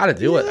it. I gotta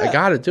do it. I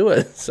gotta do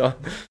it. So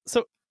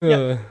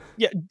yeah.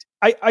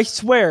 I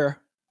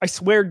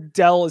swear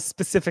Dell is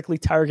specifically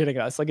targeting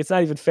us. Like, it's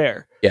not even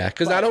fair. Yeah,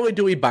 because not only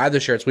do we buy the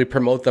shirts, we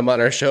promote them on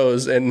our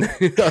shows, and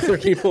other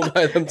people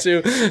buy them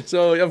too.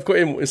 So, of course,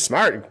 it's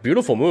smart.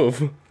 Beautiful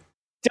move.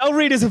 Del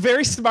Reed is a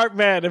very smart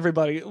man,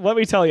 everybody. Let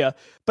me tell you.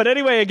 But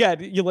anyway, again,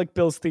 you like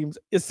Bill's themes.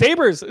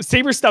 Sabres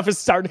stuff is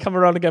starting to come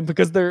around again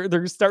because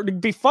they're starting to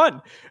be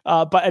fun.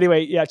 But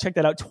anyway, yeah, check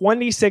that out.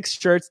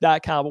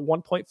 26shirts.com,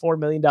 $1.4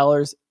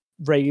 million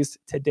raised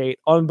to date.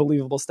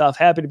 Unbelievable stuff.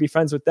 Happy to be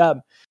friends with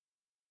them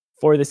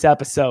for this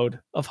episode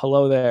of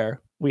Hello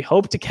There. We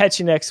hope to catch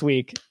you next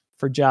week.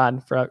 For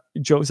John, for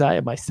Josiah,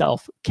 and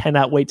myself,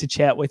 cannot wait to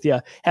chat with you.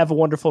 Have a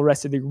wonderful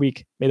rest of the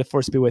week. May the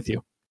force be with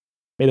you.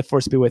 May the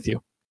force be with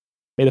you.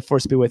 May the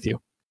force be with you.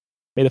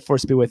 May the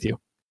force be with you.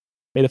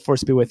 May the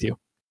force be with you.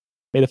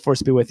 May the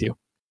force be with you.